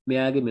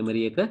මෙයාගේ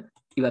මෙමරි එක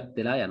ඉවත්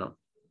වෙලා යනවා.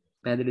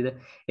 පැහැදිලිද?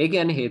 ඒ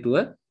කියන්නේ හේතුව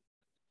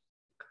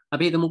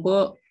අපි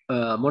හිතමුකෝ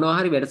මොනවා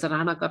හරි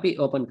වැඩසටහනක් අපි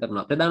ඕපන්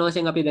කරනවා. ප්‍රධාන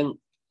වශයෙන් අපි දැන්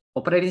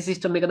ඔපරේටින්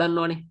සිස්ටම් එක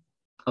දන්නවනේ.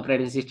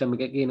 ඔපරේටින් සිස්ටම්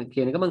එක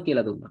කියන එක මම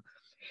කියලා දුන්නා.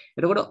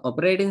 එතකොට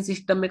ඔපරේටින්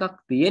සිස්ටම් එකක්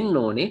තියෙන්න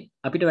ඕනේ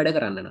අපිට වැඩ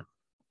කරන්න නම්.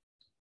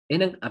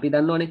 එහෙනම් අපි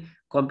දන්නවනේ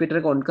කම්පියුටර්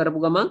එක ඔන් කරපු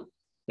ගමන්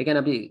ඒ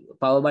කියන්නේ අපි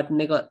පවර්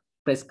බටන් එක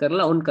ප්‍රෙස්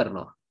කරලා ඔන්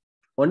කරනවා.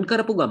 ඔන්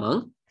කරපු ගමන්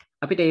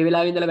අපිට ඒ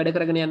වෙලාවේ ඉඳලා වැඩ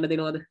කරගෙන යන්න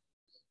දෙනවද?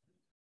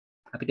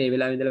 අපිට ඒ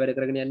වෙලාවේ ඉඳලා වැඩ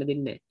කරගෙන යන්න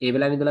දෙන්නේ නැහැ. ඒ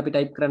වෙලාවේ ඉඳලා අපි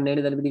ටයිප් කරන්නේ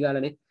නැහැ නේද? දලපිදි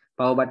ගාලානේ.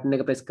 පවර් බටන්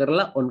එක ප්‍රෙස්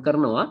කරලා ඔන්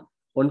කරනවා.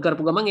 ඔන්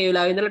කරපු ගමන් ඒ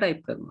වෙලාවේ ඉඳලා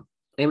ටයිප් කරනවා.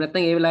 එහෙම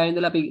නැත්නම් ඒ වෙලාවේ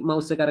ඉඳලා අපි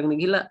මවුස් එක අරගෙන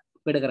ගිහිල්ලා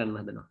වැඩ කරන්න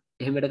හදනවා.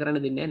 එහෙම වැඩ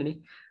කරන්න දෙන්නේ නැහැ නේ.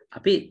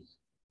 අපි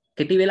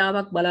කෙටි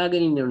වෙලාවක්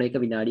බලාගෙන ඉන්න ඕනේ. ඒක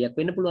විනාඩියක්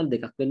වෙන්න පුළුවන්,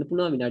 දෙකක් වෙන්න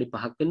පුළුවන්, විනාඩි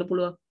 5ක් වෙන්න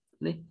පුළුවන්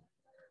නේ.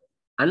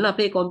 අන්න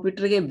අපේ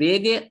කම්පියුටර් එකේ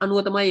වේගය අනුව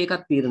තමයි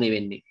ඒකත් තීරණය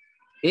වෙන්නේ.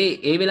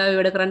 ඒ වෙලාවේ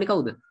වැඩ කරන්නේ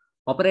කවුද?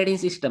 ඔපරේටින්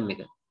සිස්ටම්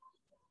එක.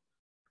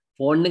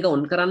 ෆෝන් එක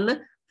ඔන් කරන්න,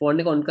 ෆෝන්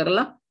එක ඔන්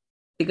කරලා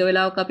ටික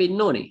වෙලාවක් අපි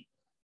ඉන්න ඕනේ.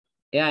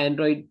 එයා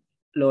Android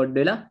load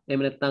වෙලා,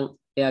 එහෙම නැත්නම්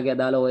එයාගේ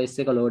අදාළ OS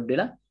එක load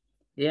වෙලා,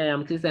 එයා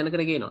යම් කිසි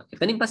තැනකට ගේනවා.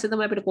 එතනින් පස්සේ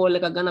තමයි අපිට කෝල්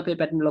එකක් ගන්න, අපේ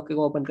pattern lock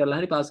එක open කරලා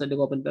හරි, password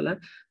එක open කරලා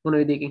මොන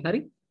විදිහකින් හරි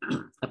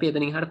අපි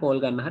එතනින් හරියට කෝල්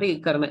ගන්න හරි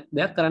කරන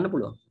දෙයක් කරන්න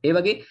පුළුවන්. ඒ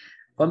වගේ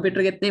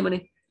කම්පියුටර් එකෙත්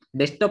එහෙමනේ.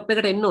 ඩෙස්ක්ටොප්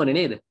එකට එන්න ඕනේ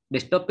නේද?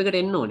 ඩෙස්ක්ටොප් එකට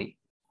එන්න ඕනේ.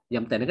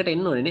 යම් තැනකට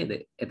එන්න ඕනේ නේද?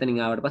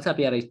 එතනින් ආවට පස්සේ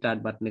අපි අර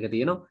ස්ටාර්ට් බටන් එක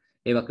තියෙනවා.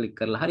 ඒවා ක්ලික්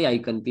කරලා හරි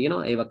අයිකන්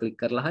තියෙනවා. ඒවා ක්ලික්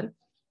කරලා හරි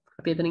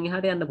අපි එතනින්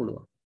එහාට යන්න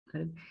පුළුවන්.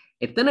 හරිද?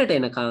 එතනට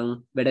එනකන්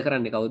වැඩ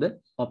කරන්නේ කවුද?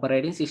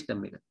 ඔපරේටින්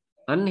සිස්ටම් එක.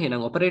 අන්න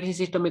එහෙනම් ඔපරේටින්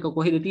සිස්ටම් එක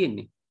කොහෙද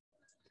තියෙන්නේ?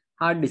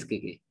 හાર્ඩ් ඩිස්ක්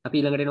එකේ. අපි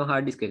ඊළඟට එනවා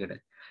හાર્ඩ් ඩිස්ක්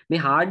එකට.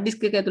 මේ හાર્ඩ්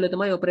ඩිස්ක් එක ඇතුලේ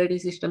තමයි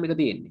ඔපරේටින් සිස්ටම් එක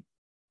තියෙන්නේ.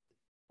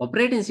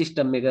 ඔපරේටින්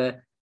සිස්ටම් එක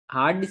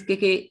හાર્ඩ් ඩිස්ක්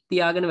එකේ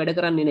තියාගෙන වැඩ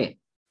කරන්නේ නැහැ.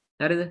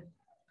 හරිද?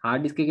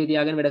 හાર્ඩ් ඩිස්ක් එකේ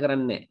තියාගෙන වැඩ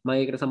කරන්නේ නැහැ. මම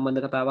ඒකට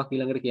සම්බන්ධ කතාවක්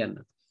ඊළඟට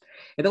කියන්නම්.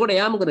 එතකොට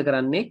එයා මොකද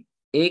කරන්නේ?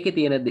 ඒකේ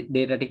තියෙන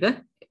data ටික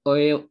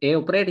ඒ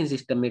ඔපරේටින්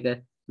සිස්ටම් එක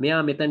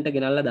මෙයා මෙතනට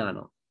ගෙනල්ලා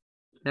දානවා.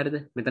 හරිද?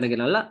 මෙතන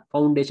ගෙනල්ලා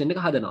ෆවුන්ඩේෂන්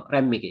එක හදනවා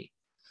RAM එකේ.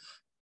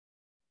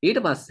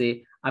 ඊට පස්සේ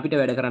අපිට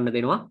වැඩ කරන්න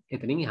දෙනවා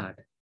එතනින් එහාට.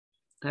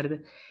 හරිද?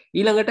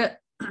 ඊළඟට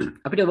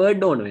අපිට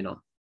Word ඕන වෙනවා.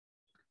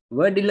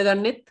 Word ඉල්ල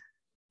ගන්නෙත්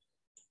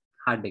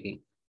hard එකෙන්.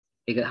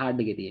 ඒක hard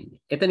එකේ තියෙන්නේ.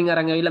 එතනින්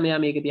අරන් ඇවිල්ලා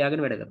මෙයා මේකේ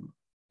තියාගෙන වැඩ කරනවා.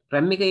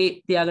 RAM එකේ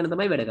තියාගෙන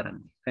තමයි වැඩ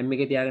කරන්නේ. RAM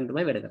එකේ තියාගෙන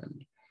තමයි වැඩ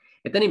කරන්නේ.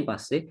 එතනින්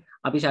පස්සේ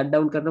අපි shut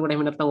down කරනකොට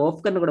එහෙම නැත්නම් off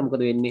කරනකොට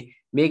මොකද වෙන්නේ?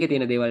 මේකේ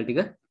තියෙන දේවල්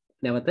ටික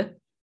නැවත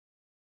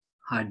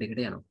hard එකට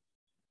යනවා.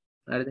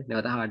 හරිද?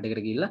 නැවත hard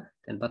එකට ගිහිල්ලා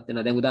තැන්පත්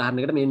වෙනවා. දැන්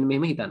උදාහරණයකට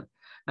මෙහෙම හිතන්න.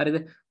 හරිද?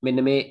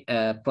 මෙන්න මේ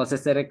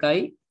processor එකයි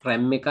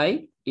RAM එකයි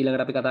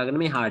ඊළඟට අපි කතා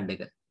කරන මේ hard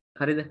එක.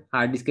 හරිද?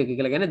 hard disk එක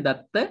කියලා කියන්නේ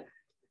දත්ත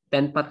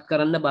තැන්පත්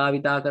කරන්න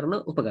භාවිතා කරන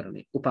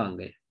උපකරණය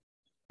උපාංගය.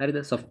 හරිද?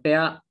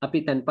 software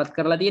අපි තැන්පත්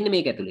කරලා තියෙන්නේ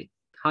මේක ඇතුලේ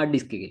hard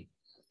disk එකේ.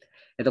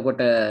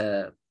 එතකොට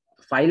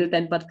ෆයිල්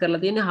තැන්පත්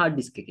කරලා තියෙන්නේ hard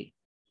disk එකේ.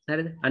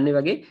 හරිද? අන්න ඒ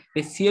වගේ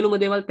මේ සියලුම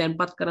දේවල්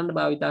තැන්පත් කරන්න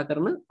භාවිතා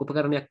කරන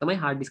උපකරණයක් තමයි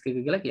hard disk එක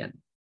කියලා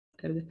කියන්නේ.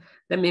 හරිද?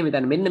 දැන් මෙහෙම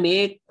හිතන්න මෙන්න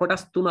මේ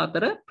කොටස් තුන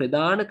අතර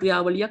ප්‍රධාන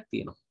ක්‍රියාවලියක්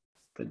තියෙනවා.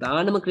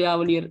 ප්‍රධානම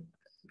ක්‍රියාවලිය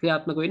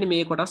ක්‍රියාත්මක වෙන්නේ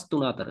මේ කොටස්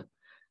තුන අතර.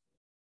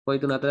 කොයි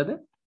තුන අතරද?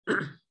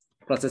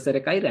 processor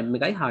එකයි RAM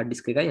එකයි hard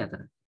disk එකයි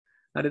අතර.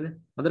 හරිද?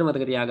 හොඳට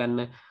මතක තියාගන්න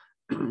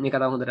මේ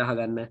කතාව හොඳට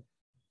අහගන්න.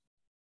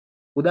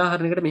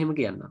 උදාහරණයකට මෙහෙම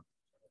කියන්නම්.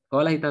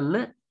 ඔයාලා හිතන්න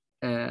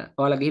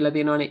ඔයාලා ගිහිල්ලා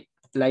තියෙනවනේ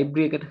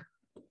ලයිබ්‍රරි එකට.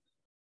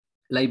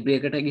 ලයිබ්‍රරි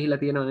එකට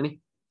ගිහිල්ලා තියෙනවනේ.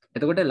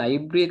 එතකොට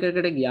ලයිබ්‍රරි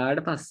එකකට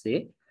ගියාට පස්සේ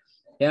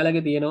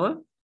එයාලගේ තියෙනවා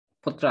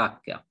පොත්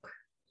රාක්කයක්.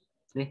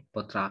 නේ?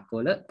 පොත්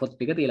රාක්කවල පොත්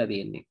ටික තියලා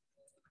තියෙන්නේ.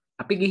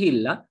 අපි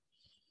ගිහිල්ලා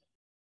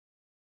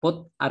පොත්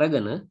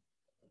අරගෙන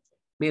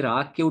මේ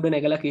රාක්කේ උඩ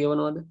නැගලා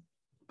කියවනවද?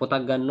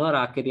 පොතක් ගන්නවා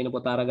රාක්කේ තියෙන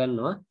පොත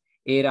අරගන්නවා.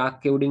 ඒ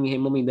රාක්කේ උඩින්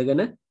එහෙමම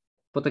ඉඳගෙන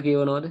පොත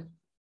කියවනවද?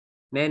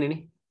 නෑනේ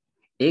නේ.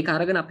 ඒක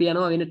අරගෙන අපි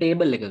යනවා වෙන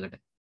ටේබල් එකකට.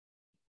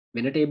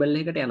 වෙන ටේබල්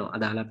එකකට යනවා.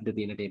 අදාළ අපිට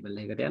තියෙන ටේබල්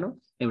එකකට යනවා.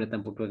 එහෙම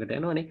නැත්නම් පුටුවකට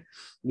යනවානේ.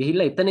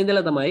 ගිහිල්ලා එතන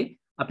ඉඳලා තමයි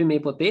අපි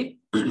මේ පොතේ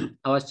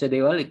අවශ්‍ය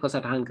දේවල් එක්ක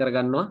සටහන්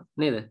කරගන්නවා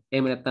නේද?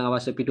 එහෙම නැත්නම්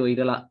අවශ්‍ය පිටුව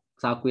ඉරලා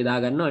සාක්කුවේ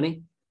දාගන්නවනේ.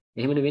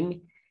 එහෙමනේ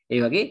වෙන්නේ.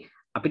 ඒ වගේ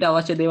අපිට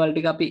අවශ්‍ය දේවල්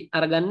ටික අපි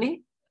අරගන්නේ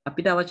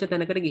අපිට අවශ්‍ය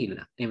තැනකට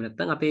ගිහිල්ලා. එහෙම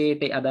නැත්නම්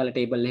අපේ අදාළ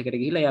ටේබල්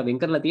එකකට ගිහිල්ලා එයා වෙන්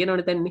කරලා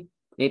තියෙනවනේ තැන්නේ.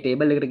 ඒ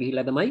ටේබල් එකට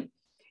ගිහිල්ලා තමයි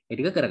ඒ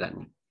ටික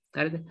කරගන්නේ.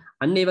 හරිද?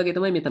 අන්න ඒ වගේ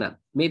තමයි මෙතනත්.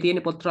 මේ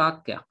තියෙන පොත්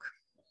රාක්කයක්.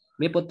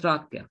 මේ පොත්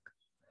රාක්කයක්.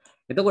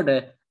 එතකොට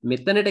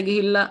මෙතනට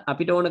ගිහිල්ලා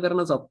අපිට ඕන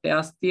කරන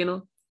softwares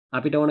තියෙනවා.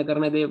 අපිට ඕන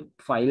කරන දේ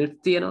files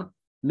තියෙනවා.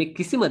 මේ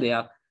කිසිම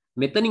දෙයක්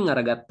මෙතනින්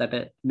අරගත්තට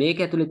මේක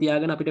ඇතුලේ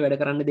තියාගෙන අපිට වැඩ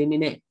කරන්න දෙන්නේ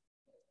නැහැ.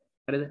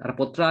 හරිද? අර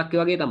පොත් රාක්කය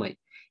වගේ තමයි.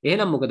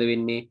 එහෙනම් මොකද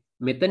වෙන්නේ?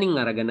 මෙතනින්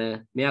අරගෙන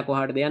මෙයා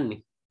කොහාටද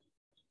යන්නේ?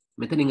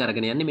 මෙතනින්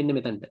අරගෙන යන්නේ මෙන්න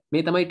මෙතනට.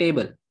 මේ තමයි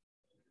ටේබල්.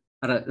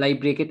 අර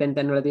ලයිබ්‍රරි එකේ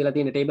තැන් වල තියලා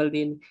තියෙන ටේබල්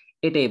තියෙන්නේ.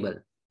 ඒ ටේබල්.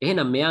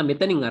 එහෙනම් මෙයා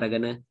මෙතනින්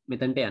අරගෙන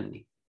මෙතනට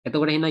යන්නේ.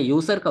 එතකොට එහෙනම්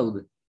යූසර් කවුද?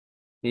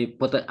 මේ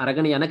පොත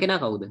අරගෙන යන කෙනා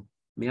කවුද?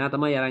 මෙයා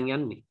තමයි අරන්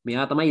යන්නේ.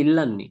 මෙයා තමයි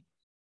ඉල්ලන්නේ.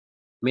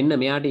 මෙන්න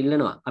මෙයාට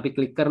ඉල්ලනවා. අපි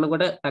ක්ලික්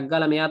කරනකොට ටක්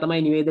ගාලා මෙයා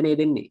තමයි නිවේදනය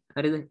දෙන්නේ.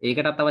 හරිද?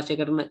 ඒකටත් අවශ්‍ය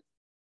කරන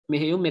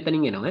මෙහෙයුම්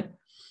මෙතනින් එනවා.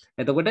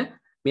 එතකොට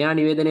මෙයා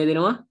නිවේදනය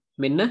දෙනවා.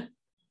 මෙන්න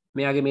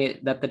මෙයාගේ මේ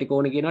දත්ත ටික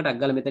ඕනේ කියනවා. ටක්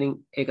ගාලා මෙතනින්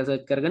ඒක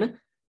සර්ච් කරගෙන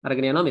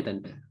අරගෙන යනවා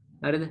මෙතනට.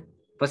 හරිද?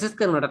 ප්‍රොසෙස්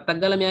කරනවා. ටක්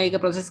ගාලා මෙයා ඒක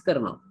ප්‍රොසෙස්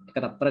කරනවා. එක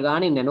තප්පර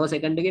ගානේ නැනෝ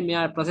සෙකන්ඩ් එකකින්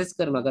මෙයා ප්‍රොසෙස්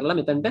කරනවා කරලා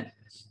මෙතනට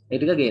ඒ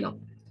ටික ගේනවා.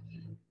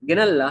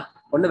 ගෙනල්ලා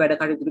ඔන්න වැඩ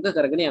කටයුතු ටික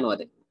කරගෙන යනවා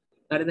දැන්.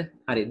 හරිද?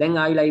 හරි. දැන්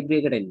ආයි ලයිබ්‍රරි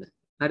එකට එන්න.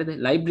 හරිද?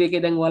 ලයිබ්‍රරි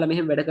එකේ දැන් ඔයාලා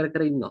මෙහෙම වැඩ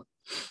කර ඉන්නවා.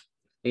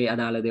 ඒ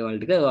අදාළ දේවල්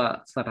ටික ඔයා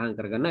සටහන්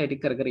කරගන්න ඒ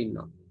ටික කර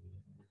ඉන්නවා.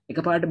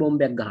 එකපාරට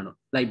බෝම්බයක් ගහනවා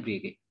ලයිබ්‍රරි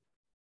එකේ.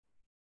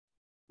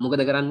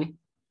 මොකද කරන්නේ?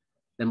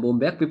 දැන්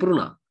බෝම්බයක්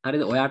පිපුරුණා.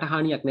 හරිද? ඔයාට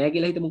හානියක් නැහැ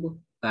කියලා හිතමුකෝ.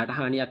 ඔයාට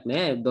හානියක්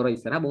නැහැ. දොර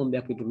ඉස්සරහා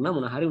බෝම්බයක් පිපුරුණා.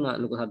 මොන හරි වුණා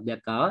ලොකු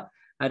සද්දයක් ආවා.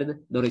 හරිද?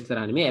 දොර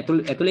ඉස්සරහානේ මේ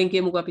ඇතුලෙන්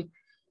කියමුකෝ අපි.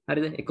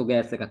 හරිද? එක්ක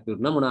ගෑස් එකක්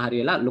පිපුරුණා. මොන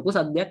හරි වෙලා ලොකු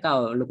සද්දයක්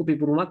ආවා. ලොකු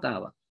පිපුරුමක්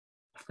ආවා.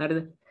 හරිද?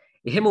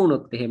 එහෙම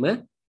වුණොත් එහෙම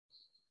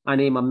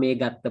අනේ මම මේ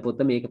ගත්ත පොත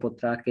මේක පොත්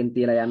රාක්කෙන්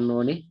තියලා යන්න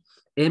ඕනේ.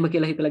 එහෙම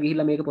කියලා හිතලා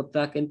ගිහිල්ලා මේක පොත්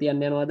රාක්කෙන්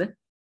තියන්න යනවද?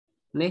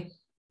 නේ?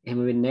 එහෙම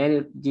වෙන්නේ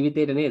නැහැ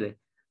ජීවිතේට නේද?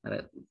 අර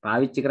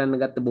පාවිච්චි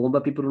කරන්න ගත්ත බෝම්බ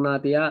පිපුරුණා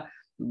තියා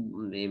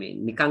මේ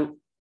නිකන්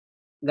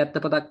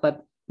ගත්ත පොතක්වත්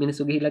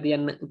මිනිස්සු ගිහිල්ලා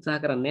තියන්න උත්සාහ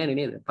කරන්නේ නැහැ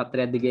නේද?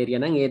 පත්‍රයක් දිගේ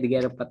එරියා නම් ඒ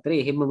දිගේ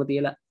පත්‍රේ එහෙම්මම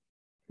තියලා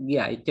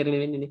ගියා.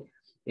 එච්චරනේ වෙන්නේ නේ.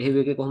 එහෙම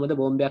එකේ කොහොමද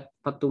බෝම්බයක්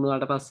පත්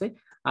වුණාට පස්සේ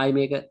ආයි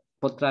මේක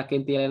පොත්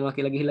රාක්කෙන් තියලා යනවා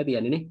කියලා ගිහිල්ලා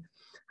තියන්නේ නේ.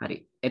 හරි.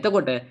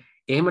 එතකොට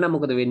එහෙමනම්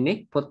මොකද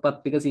වෙන්නේ? පොත්පත්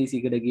ටික CC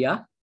එකට ගියා.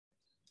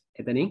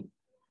 එතනින්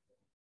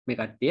මේ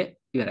කට්ටිය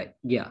ඉවරයි.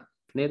 ගියා.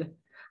 නේද?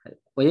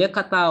 ඔය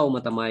කතාවම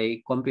තමයි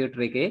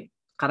කම්පියුටර් එකේ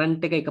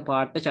කරන්ට් එක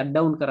එකපාරට ෂට්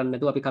ඩවුන් කරන්න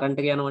නැතුව අපි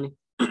කරන්ට් එක යනවනේ.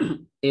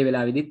 ඒ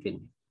වෙලාවෙදිත්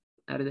වෙන්නේ.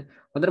 හරිද?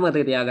 හොඳට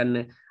මතක තියාගන්න.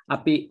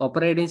 අපි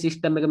ඔපරේටින්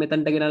සිස්ටම් එක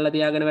මෙතනට ගෙනල්ලා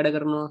තියාගෙන වැඩ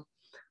කරනවා.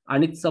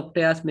 අනිත්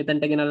softwares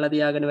මෙතනට ගෙනල්ලා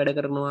තියාගෙන වැඩ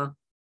කරනවා.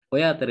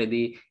 ඔය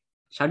අතරේදී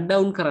ෂට්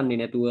ඩවුන්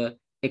කරන්නේ නැතුව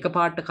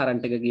එකපාරට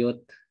කරන්ට් එක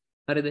ගියොත්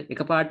හරිද?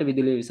 එකපාරට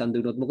විදුලිය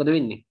විසඳුනොත් මොකද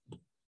වෙන්නේ?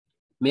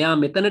 මෙයා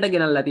මෙතනට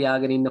ගෙනල්ලා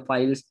තියාගෙන ඉන්න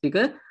ෆයිල්ස් ටික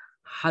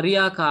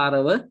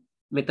හරියාකාරව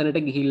මෙතනට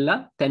ගිහිල්ලා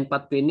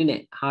තැන්පත් වෙන්නේ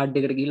නැහැ. හાર્ඩ්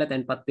එකට ගිහිල්ලා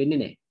තැන්පත්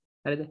වෙන්නේ නැහැ.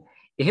 හරිද?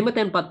 එහෙම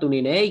තැන්පත්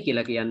උනේ නැහැයි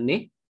කියලා කියන්නේ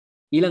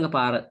ඊළඟ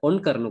පාර ඔන්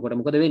කරනකොට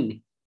මොකද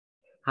වෙන්නේ?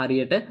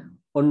 හරියට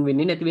ඔන්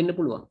වෙන්නේ නැති වෙන්න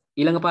පුළුවන්.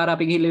 ඊළඟ පාර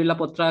අපි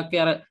ගිහිල්ලා පොත්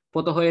රාක්කේ අර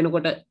පොත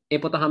හොයනකොට ඒ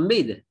පොත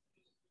හම්බෙයිද?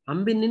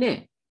 හම්බෙන්නේ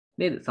නැහැ.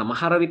 නේද?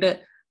 සමහර විට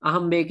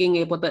අහම්බයකින්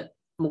ඒ පොත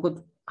මොකද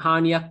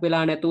හානියක්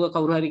වෙලා නැතුව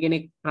කවුරු හරි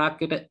කෙනෙක්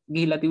රාක්කෙට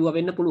ගිහිල්ලා තිව්වා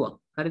වෙන්න පුළුවන්.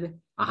 හරිද?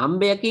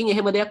 අහම්බයකින්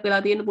එහෙම දෙයක්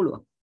වෙලා තියෙන්න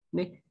පුළුවන්.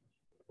 නේ?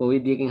 කොයි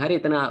විදියකින් හරි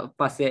එතන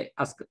පස්සේ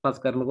පස්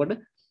කරනකොට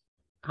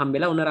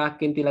හම්බෙලා උන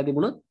රාක්කෙන් තියලා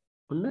තිබුණොත්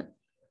ඔන්න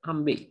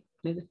හම්බෙයි.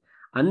 නේද?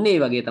 අන්න ඒ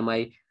වගේ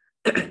තමයි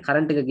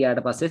කරන්ට් එක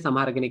ගියාට පස්සේ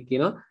සමහර කෙනෙක්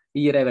කියනවා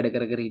ඊයරේ වැඩ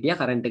කර හිටියා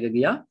කරන්ට් එක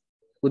ගියා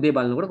උදේ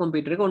බලනකොට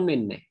කම්පියුටර් එක ඔන්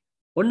වෙන්නේ නැහැ.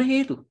 ඔන්න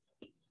හේතු.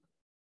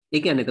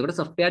 ඒ කියන්නේ එතකොට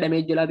software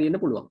damage වෙලා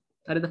තියෙන්න පුළුවන්.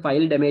 හරිද?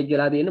 file damage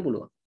වෙලා තියෙන්න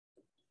පුළුවන්.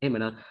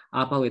 එහෙමනම්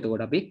ආපහු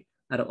එතකොට අපි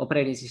අර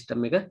ඔපරේටින්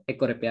සිස්ටම් එක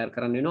එක්ක රිපෙයාර්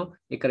කරන්න වෙනවා,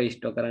 එක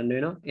රීස්ටෝර් කරන්න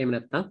වෙනවා, එහෙම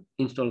නැත්නම්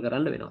ඉන්ස්ටෝල්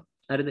කරන්න වෙනවා.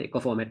 හරිද? එක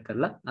ෆෝමැට්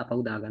කරලා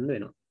ආපහු දාගන්න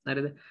වෙනවා.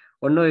 හරිද?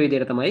 ඔන්න ඔය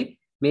විදිහට තමයි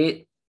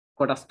මේ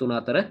කොටස් තුන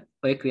අතර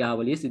ඔය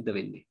ක්‍රියාවලිය සිද්ධ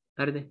වෙන්නේ.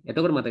 හරිද?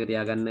 එතකොට මතක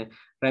තියාගන්න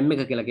RAM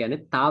එක කියලා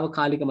කියන්නේ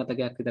తాවකාලික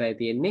මතකයක් විතරයි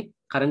තියෙන්නේ.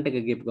 කරන්ට් එක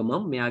ගියපු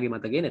ගමන් මෙයාගේ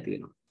මතකේ නැති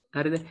වෙනවා.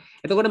 හරිද?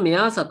 එතකොට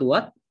මෙයා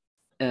සතුවත්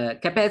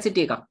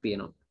කැපැසිටි එකක්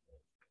තියෙනවා.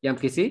 යම්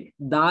කිසි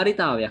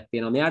ධාරිතාවයක්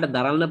තියෙනවා. මෙයාට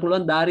දරන්න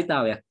පුළුවන්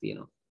ධාරිතාවයක්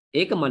තියෙනවා.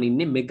 ඒක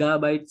මනින්නේ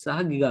මෙගාබයිට් සහ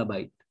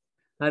ගිගාබයිට්.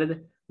 හරිද?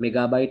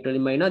 මෙගාබයිට්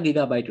වලින්ම ඉන්නවා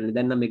ගිගාබයිට් වලින්.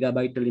 දැන් නම්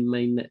මෙගාබයිට් වලින්ම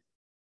ඉන්න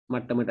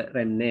මට්ටමට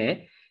RAM නැහැ.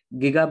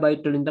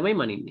 ගිගාබයිට් වලින් තමයි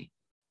මනින්නේ.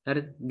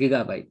 හරිද?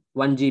 Gigabyte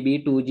 1GB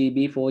 2GB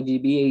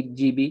 4GB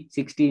 8GB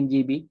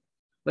 16GB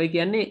ඔය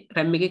කියන්නේ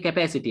RAM එකේ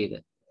කැපැසිටි එක.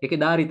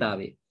 ඒකේ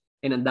ධාරිතාවය.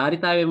 එහෙනම්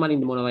ධාරිතාවය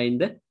මනින්නේ මොන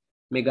වයින්ද?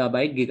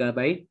 මෙගාබයිට්,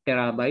 ගිගාබයිට්,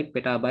 ටෙරාබයිට්,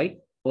 පෙටාබයිට්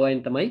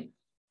ඕවෙන් තමයි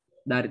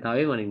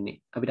ධාරිතාවය මනින්නේ.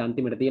 අපිට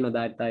අන්තිමට තියෙන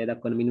ධාරිතාවය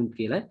දක්වන මිනිත්තු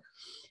කියලා.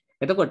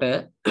 එතකොට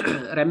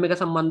RAM එක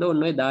සම්බන්ධව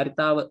ඔන්න ඔය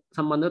ධාරිතාව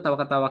සම්බන්ධව තව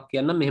කතාවක්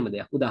කියන්නම් මෙහෙම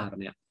දෙයක්.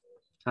 උදාහරණයක්.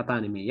 කතා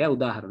නෙමෙයි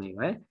උදාහරණයක්.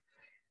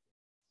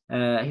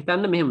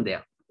 හිතන්න මෙහෙම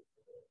දෙයක්.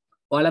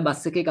 ඔයාලා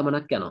බස් එකේ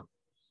ගමනක් යනවා.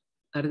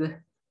 හරිද?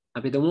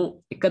 අපි තුමු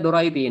එක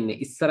දොරයි තියෙන්නේ.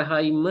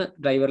 ඉස්සරහින්ම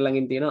ඩ්‍රයිවර්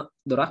ළඟින් තියෙන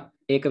දොරක්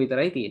ඒක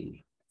විතරයි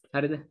තියෙන්නේ.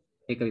 හරිද?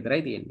 ඒක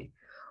විතරයි තියෙන්නේ.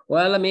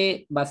 ඔයාලා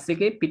මේ බස්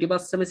එකේ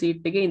පිටිපස්සම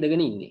සීට් එකේ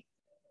ඉඳගෙන ඉන්නේ.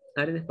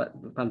 හරිද?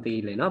 පන්ති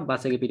ගිහලා එනවා.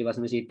 බස් එකේ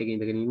පිටිපස්සම සීට් එකේ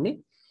ඉඳගෙන ඉන්නේ.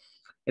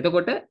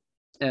 එතකොට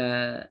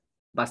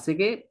බස්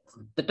එකේ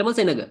හොත්තටම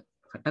සෙනග.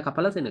 කට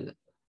කපලා සෙනග.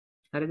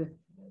 හරිද?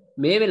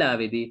 මේ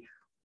වෙලාවේදී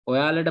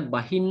ඔයාලට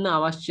බහින්න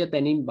අවශ්‍ය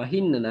තැනින්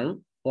බහින්න නම්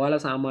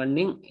ඔයාලා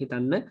සාමාන්‍යයෙන්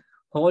හිතන්න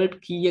හෝල්ඩ්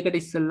කී එකට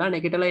ඉස්සෙල්ලා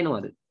නැගිටලා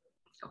එනවද?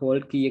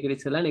 හෝල්ඩ් කී එකට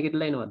ඉස්සෙල්ලා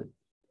නැගිටලා එනවද?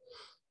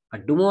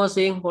 අඩුම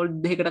වශයෙන් හෝල්ඩ්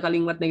දෙකකට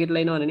කලින්වත්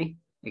නැගිටලා එනවනේ.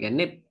 ඒ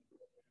කියන්නේ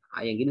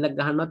අයගිල්ලක්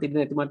ගහන්නවත් ඉඳ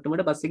නැති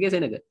මට්ටමට බස් එකේ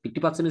සෙනග.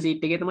 පිටිපස්සම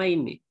සීට් එකේ තමයි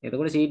ඉන්නේ.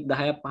 එතකොට සීට්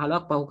 10ක්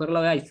 15ක් පහු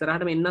කරලා ඔයා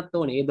ඉස්සරහටම එන්නත්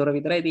ඕනේ. ඒ දොර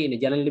විතරයි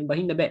තියෙන්නේ. ජනලෙන්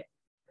බහින්න බෑ.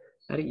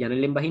 හරි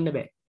ජනලෙන් බහින්න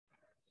බෑ.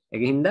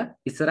 ඒකින්ද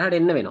ඉස්සරහට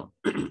එන්න වෙනවා.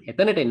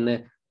 එතනට එන්න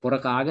පොර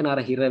කාගෙන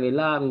අර හිර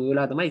වෙලා මේ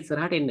වෙලාව තමයි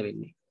ඉස්සරහට එන්න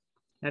වෙන්නේ.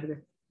 හරිද?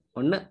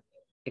 ඔන්න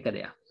එක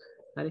දෙයක්.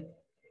 හරි.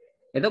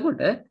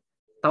 එතකොට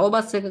තව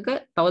බස් එකක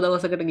තව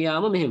දවසකට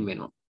ගියාම මෙහෙම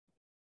වෙනවා.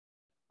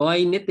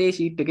 ඔයා ඉන්නේ ඒ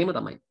ෂීට් එකේම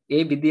තමයි.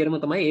 ඒ විදියටම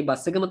තමයි ඒ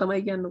බස් එකම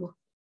තමයි කියන්නකෝ.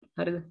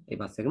 හරිද? ඒ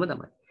බස් එකම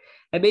තමයි.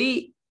 හැබැයි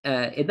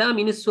එදා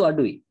මිනිස්සු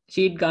අඩුයි.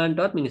 ෂීට්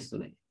ගන්නටවත්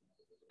මිනිස්සු නැහැ.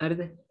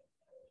 හරිද?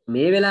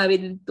 මේ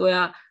වෙලාවෙදිත්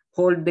ඔයා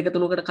හෝල්ඩ් දෙක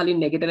තුනකට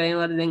කලින් නැගිටලා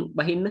එනවාද දැන්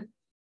බහින්න?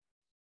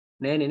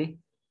 නෑ නේ නේ.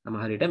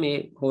 සමහර විට මේ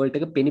හෝල්ඩ්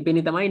එක පෙනි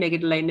තමයි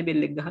නැගිටලා ඉන්නේ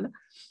බෙල් එක ගහලා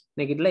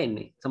නැගිටලා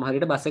එන්නේ. සමහර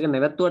විට බස් එක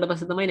නැවැත්තුවට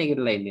පස්සේ තමයි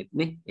නැගිටලා එන්නේ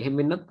නේ. එහෙම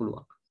වෙන්නත්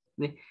පුළුවන්.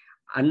 නේ.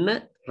 අන්න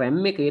RAM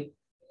එකේ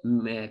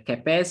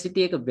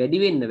කැපැසිටි එක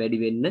වැඩි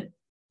වෙන්න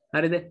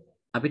හරිද?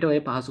 අපිට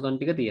ඔය පහසුකම්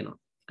ටික තියෙනවා.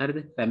 හරිද?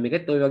 RAM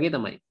එකෙත් ඔය වගේ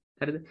තමයි.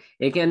 හරිද?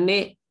 ඒ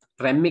කියන්නේ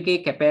RAM එකේ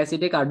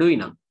කැපැසිටි එක අඩුයි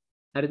නම්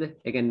හරිද?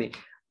 ඒ කියන්නේ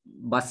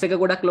බස් එක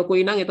ගොඩක්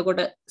ලොකුයි නම්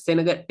එතකොට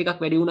සෙනග ටිකක්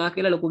වැඩි වුණා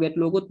කියලා ලොකු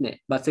ගැටලුවකුත් නැහැ.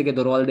 බස් එකේ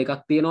දොරවල්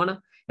දෙකක් තියෙනවා නම්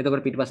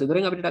එතකොට පිටිපස්සේ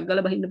දොරෙන් අපිට ටක්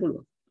ගාලා බහින්න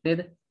පුළුවන්. නේද?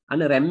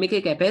 අන්න RAM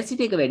එකේ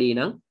කැපැසිටි එක වැඩි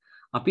නම්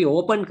අපි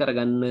ඕපන්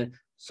කරගන්න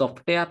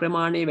software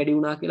ප්‍රමාණය වැඩි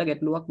වුණා කියලා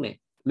ගැටලුවක් නැහැ.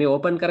 මේ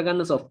ඕපන්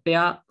කරගන්න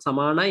software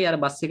සමානයි අර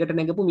බස් එකට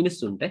නැගපු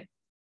මිනිස්සුන්ට.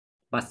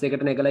 බස්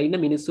එකට නැගලා ඉන්න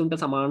මිනිස්සුන්ට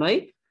සමානයි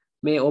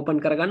මේ ඕපන්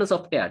කරගන්න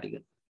software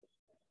ටික.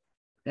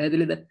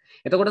 පැහැදිලිද?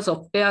 එතකොට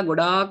software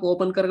ගොඩාක්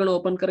ඕපන්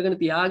කරගෙන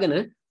තියාගෙන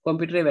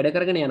කම්පියුටරේ වැඩ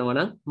කරගෙන යනවා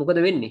නම් මොකද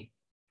වෙන්නේ?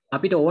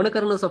 අපිට ඕන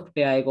කරන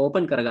software එක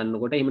ඕපන්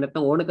කරගන්නකොට එහෙම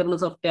නැත්නම් ඕන කරන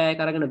software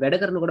එක අරගෙන වැඩ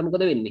කරනකොට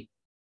මොකද වෙන්නේ?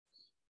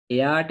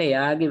 එයාට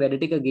එයාගේ වැඩ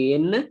ටික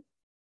ගේන්න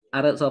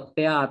අර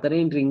software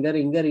අතරින් රිංග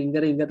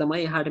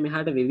තමයි එහාට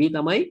මෙහාට වෙවි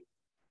තමයි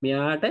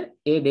මෙයාට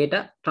ඒ data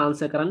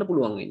transfer කරන්න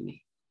පුළුවන් වෙන්නේ.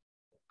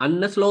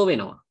 අන්න slow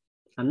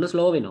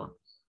වෙනවා.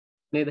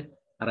 නේද?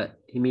 අර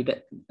හිමීට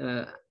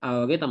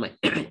වගේ තමයි.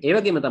 ඒ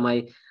වගේම තමයි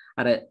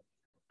අර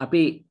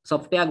අපි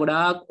software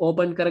ගොඩාක්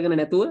ඕපන් කරගෙන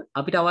නැතුව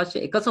අපිට අවශ්‍ය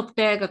එක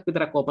software එකක්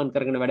විතරක් ඕපන්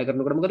කරගෙන වැඩ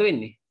කරනකොට මොකද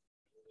වෙන්නේ?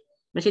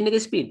 machine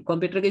එකේ speed,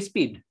 computer එකේ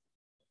speed.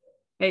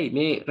 hey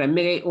මේ RAM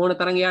එකේ ඕන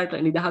තරම් යාට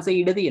නිදහසේ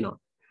ඉඩ තියෙනවා.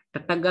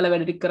 ටට්ටක් ගාලා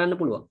වැඩ ටික කරන්න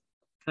පුළුවන්.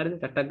 හරිද?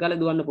 ටට්ටක්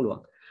ගාලා දුවන්න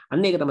පුළුවන්.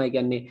 අන්න ඒක තමයි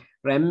කියන්නේ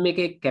RAM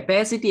එකේ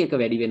capacity එක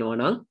වැඩි වෙනවා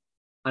නම්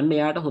අන්න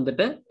යාට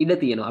හොඳට ඉඩ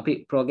තියෙනවා. අපි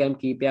program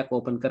කීපයක්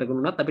ඕපන් කරගෙන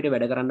උනත් අපිට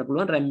වැඩ කරන්න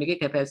පුළුවන් RAM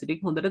එකේ capacity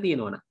එක හොඳට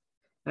තියෙනවා නම්.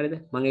 හරිද?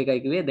 මම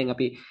ඒකයි කිව්වේ දැන්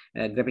අපි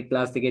graphic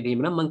class එකේදී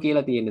එහෙමනම් මම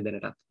කියලා තියෙන්නේ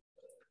දැනට.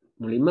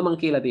 මුලින්ම මම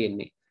කියලා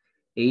තියෙන්නේ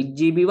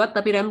 8GB වත්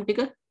අපි RAM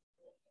ටික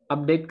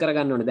අප්ඩේට්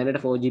කරගන්න ඕනේ.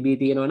 දැනට 4GB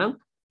තියෙනවා නම්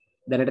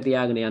දැනට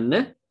තියාගෙන යන්න.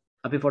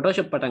 අපි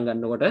Photoshop පටන්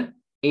ගන්නකොට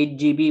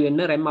 8GB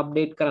වෙන්න RAM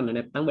අප්ඩේට් කරන්න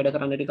නැත්නම් වැඩ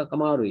කරන්න ටිකක්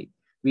අමාරුයි.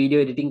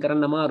 වීඩියෝ එඩිටින්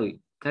කරන්න අමාරුයි.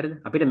 හරිද?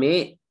 අපිට මේ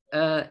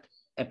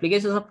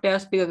application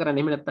softwares ටික කරන්න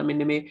එහෙම නැත්නම්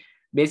මෙන්න මේ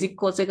basic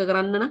course එක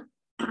කරන්න නම්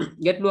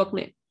ගැටලුවක්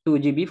නැහැ.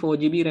 2GB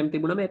 4GB RAM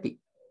තිබුණම ඇති.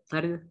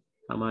 හරිද?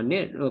 සාමාන්‍ය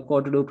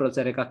core to do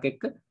processor එකක්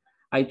එක්ක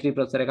i3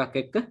 processor එකක්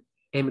එක්ක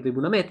එහෙම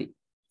තිබුණම ඇති.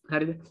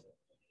 හරිද?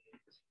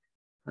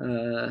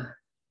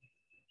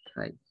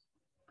 right.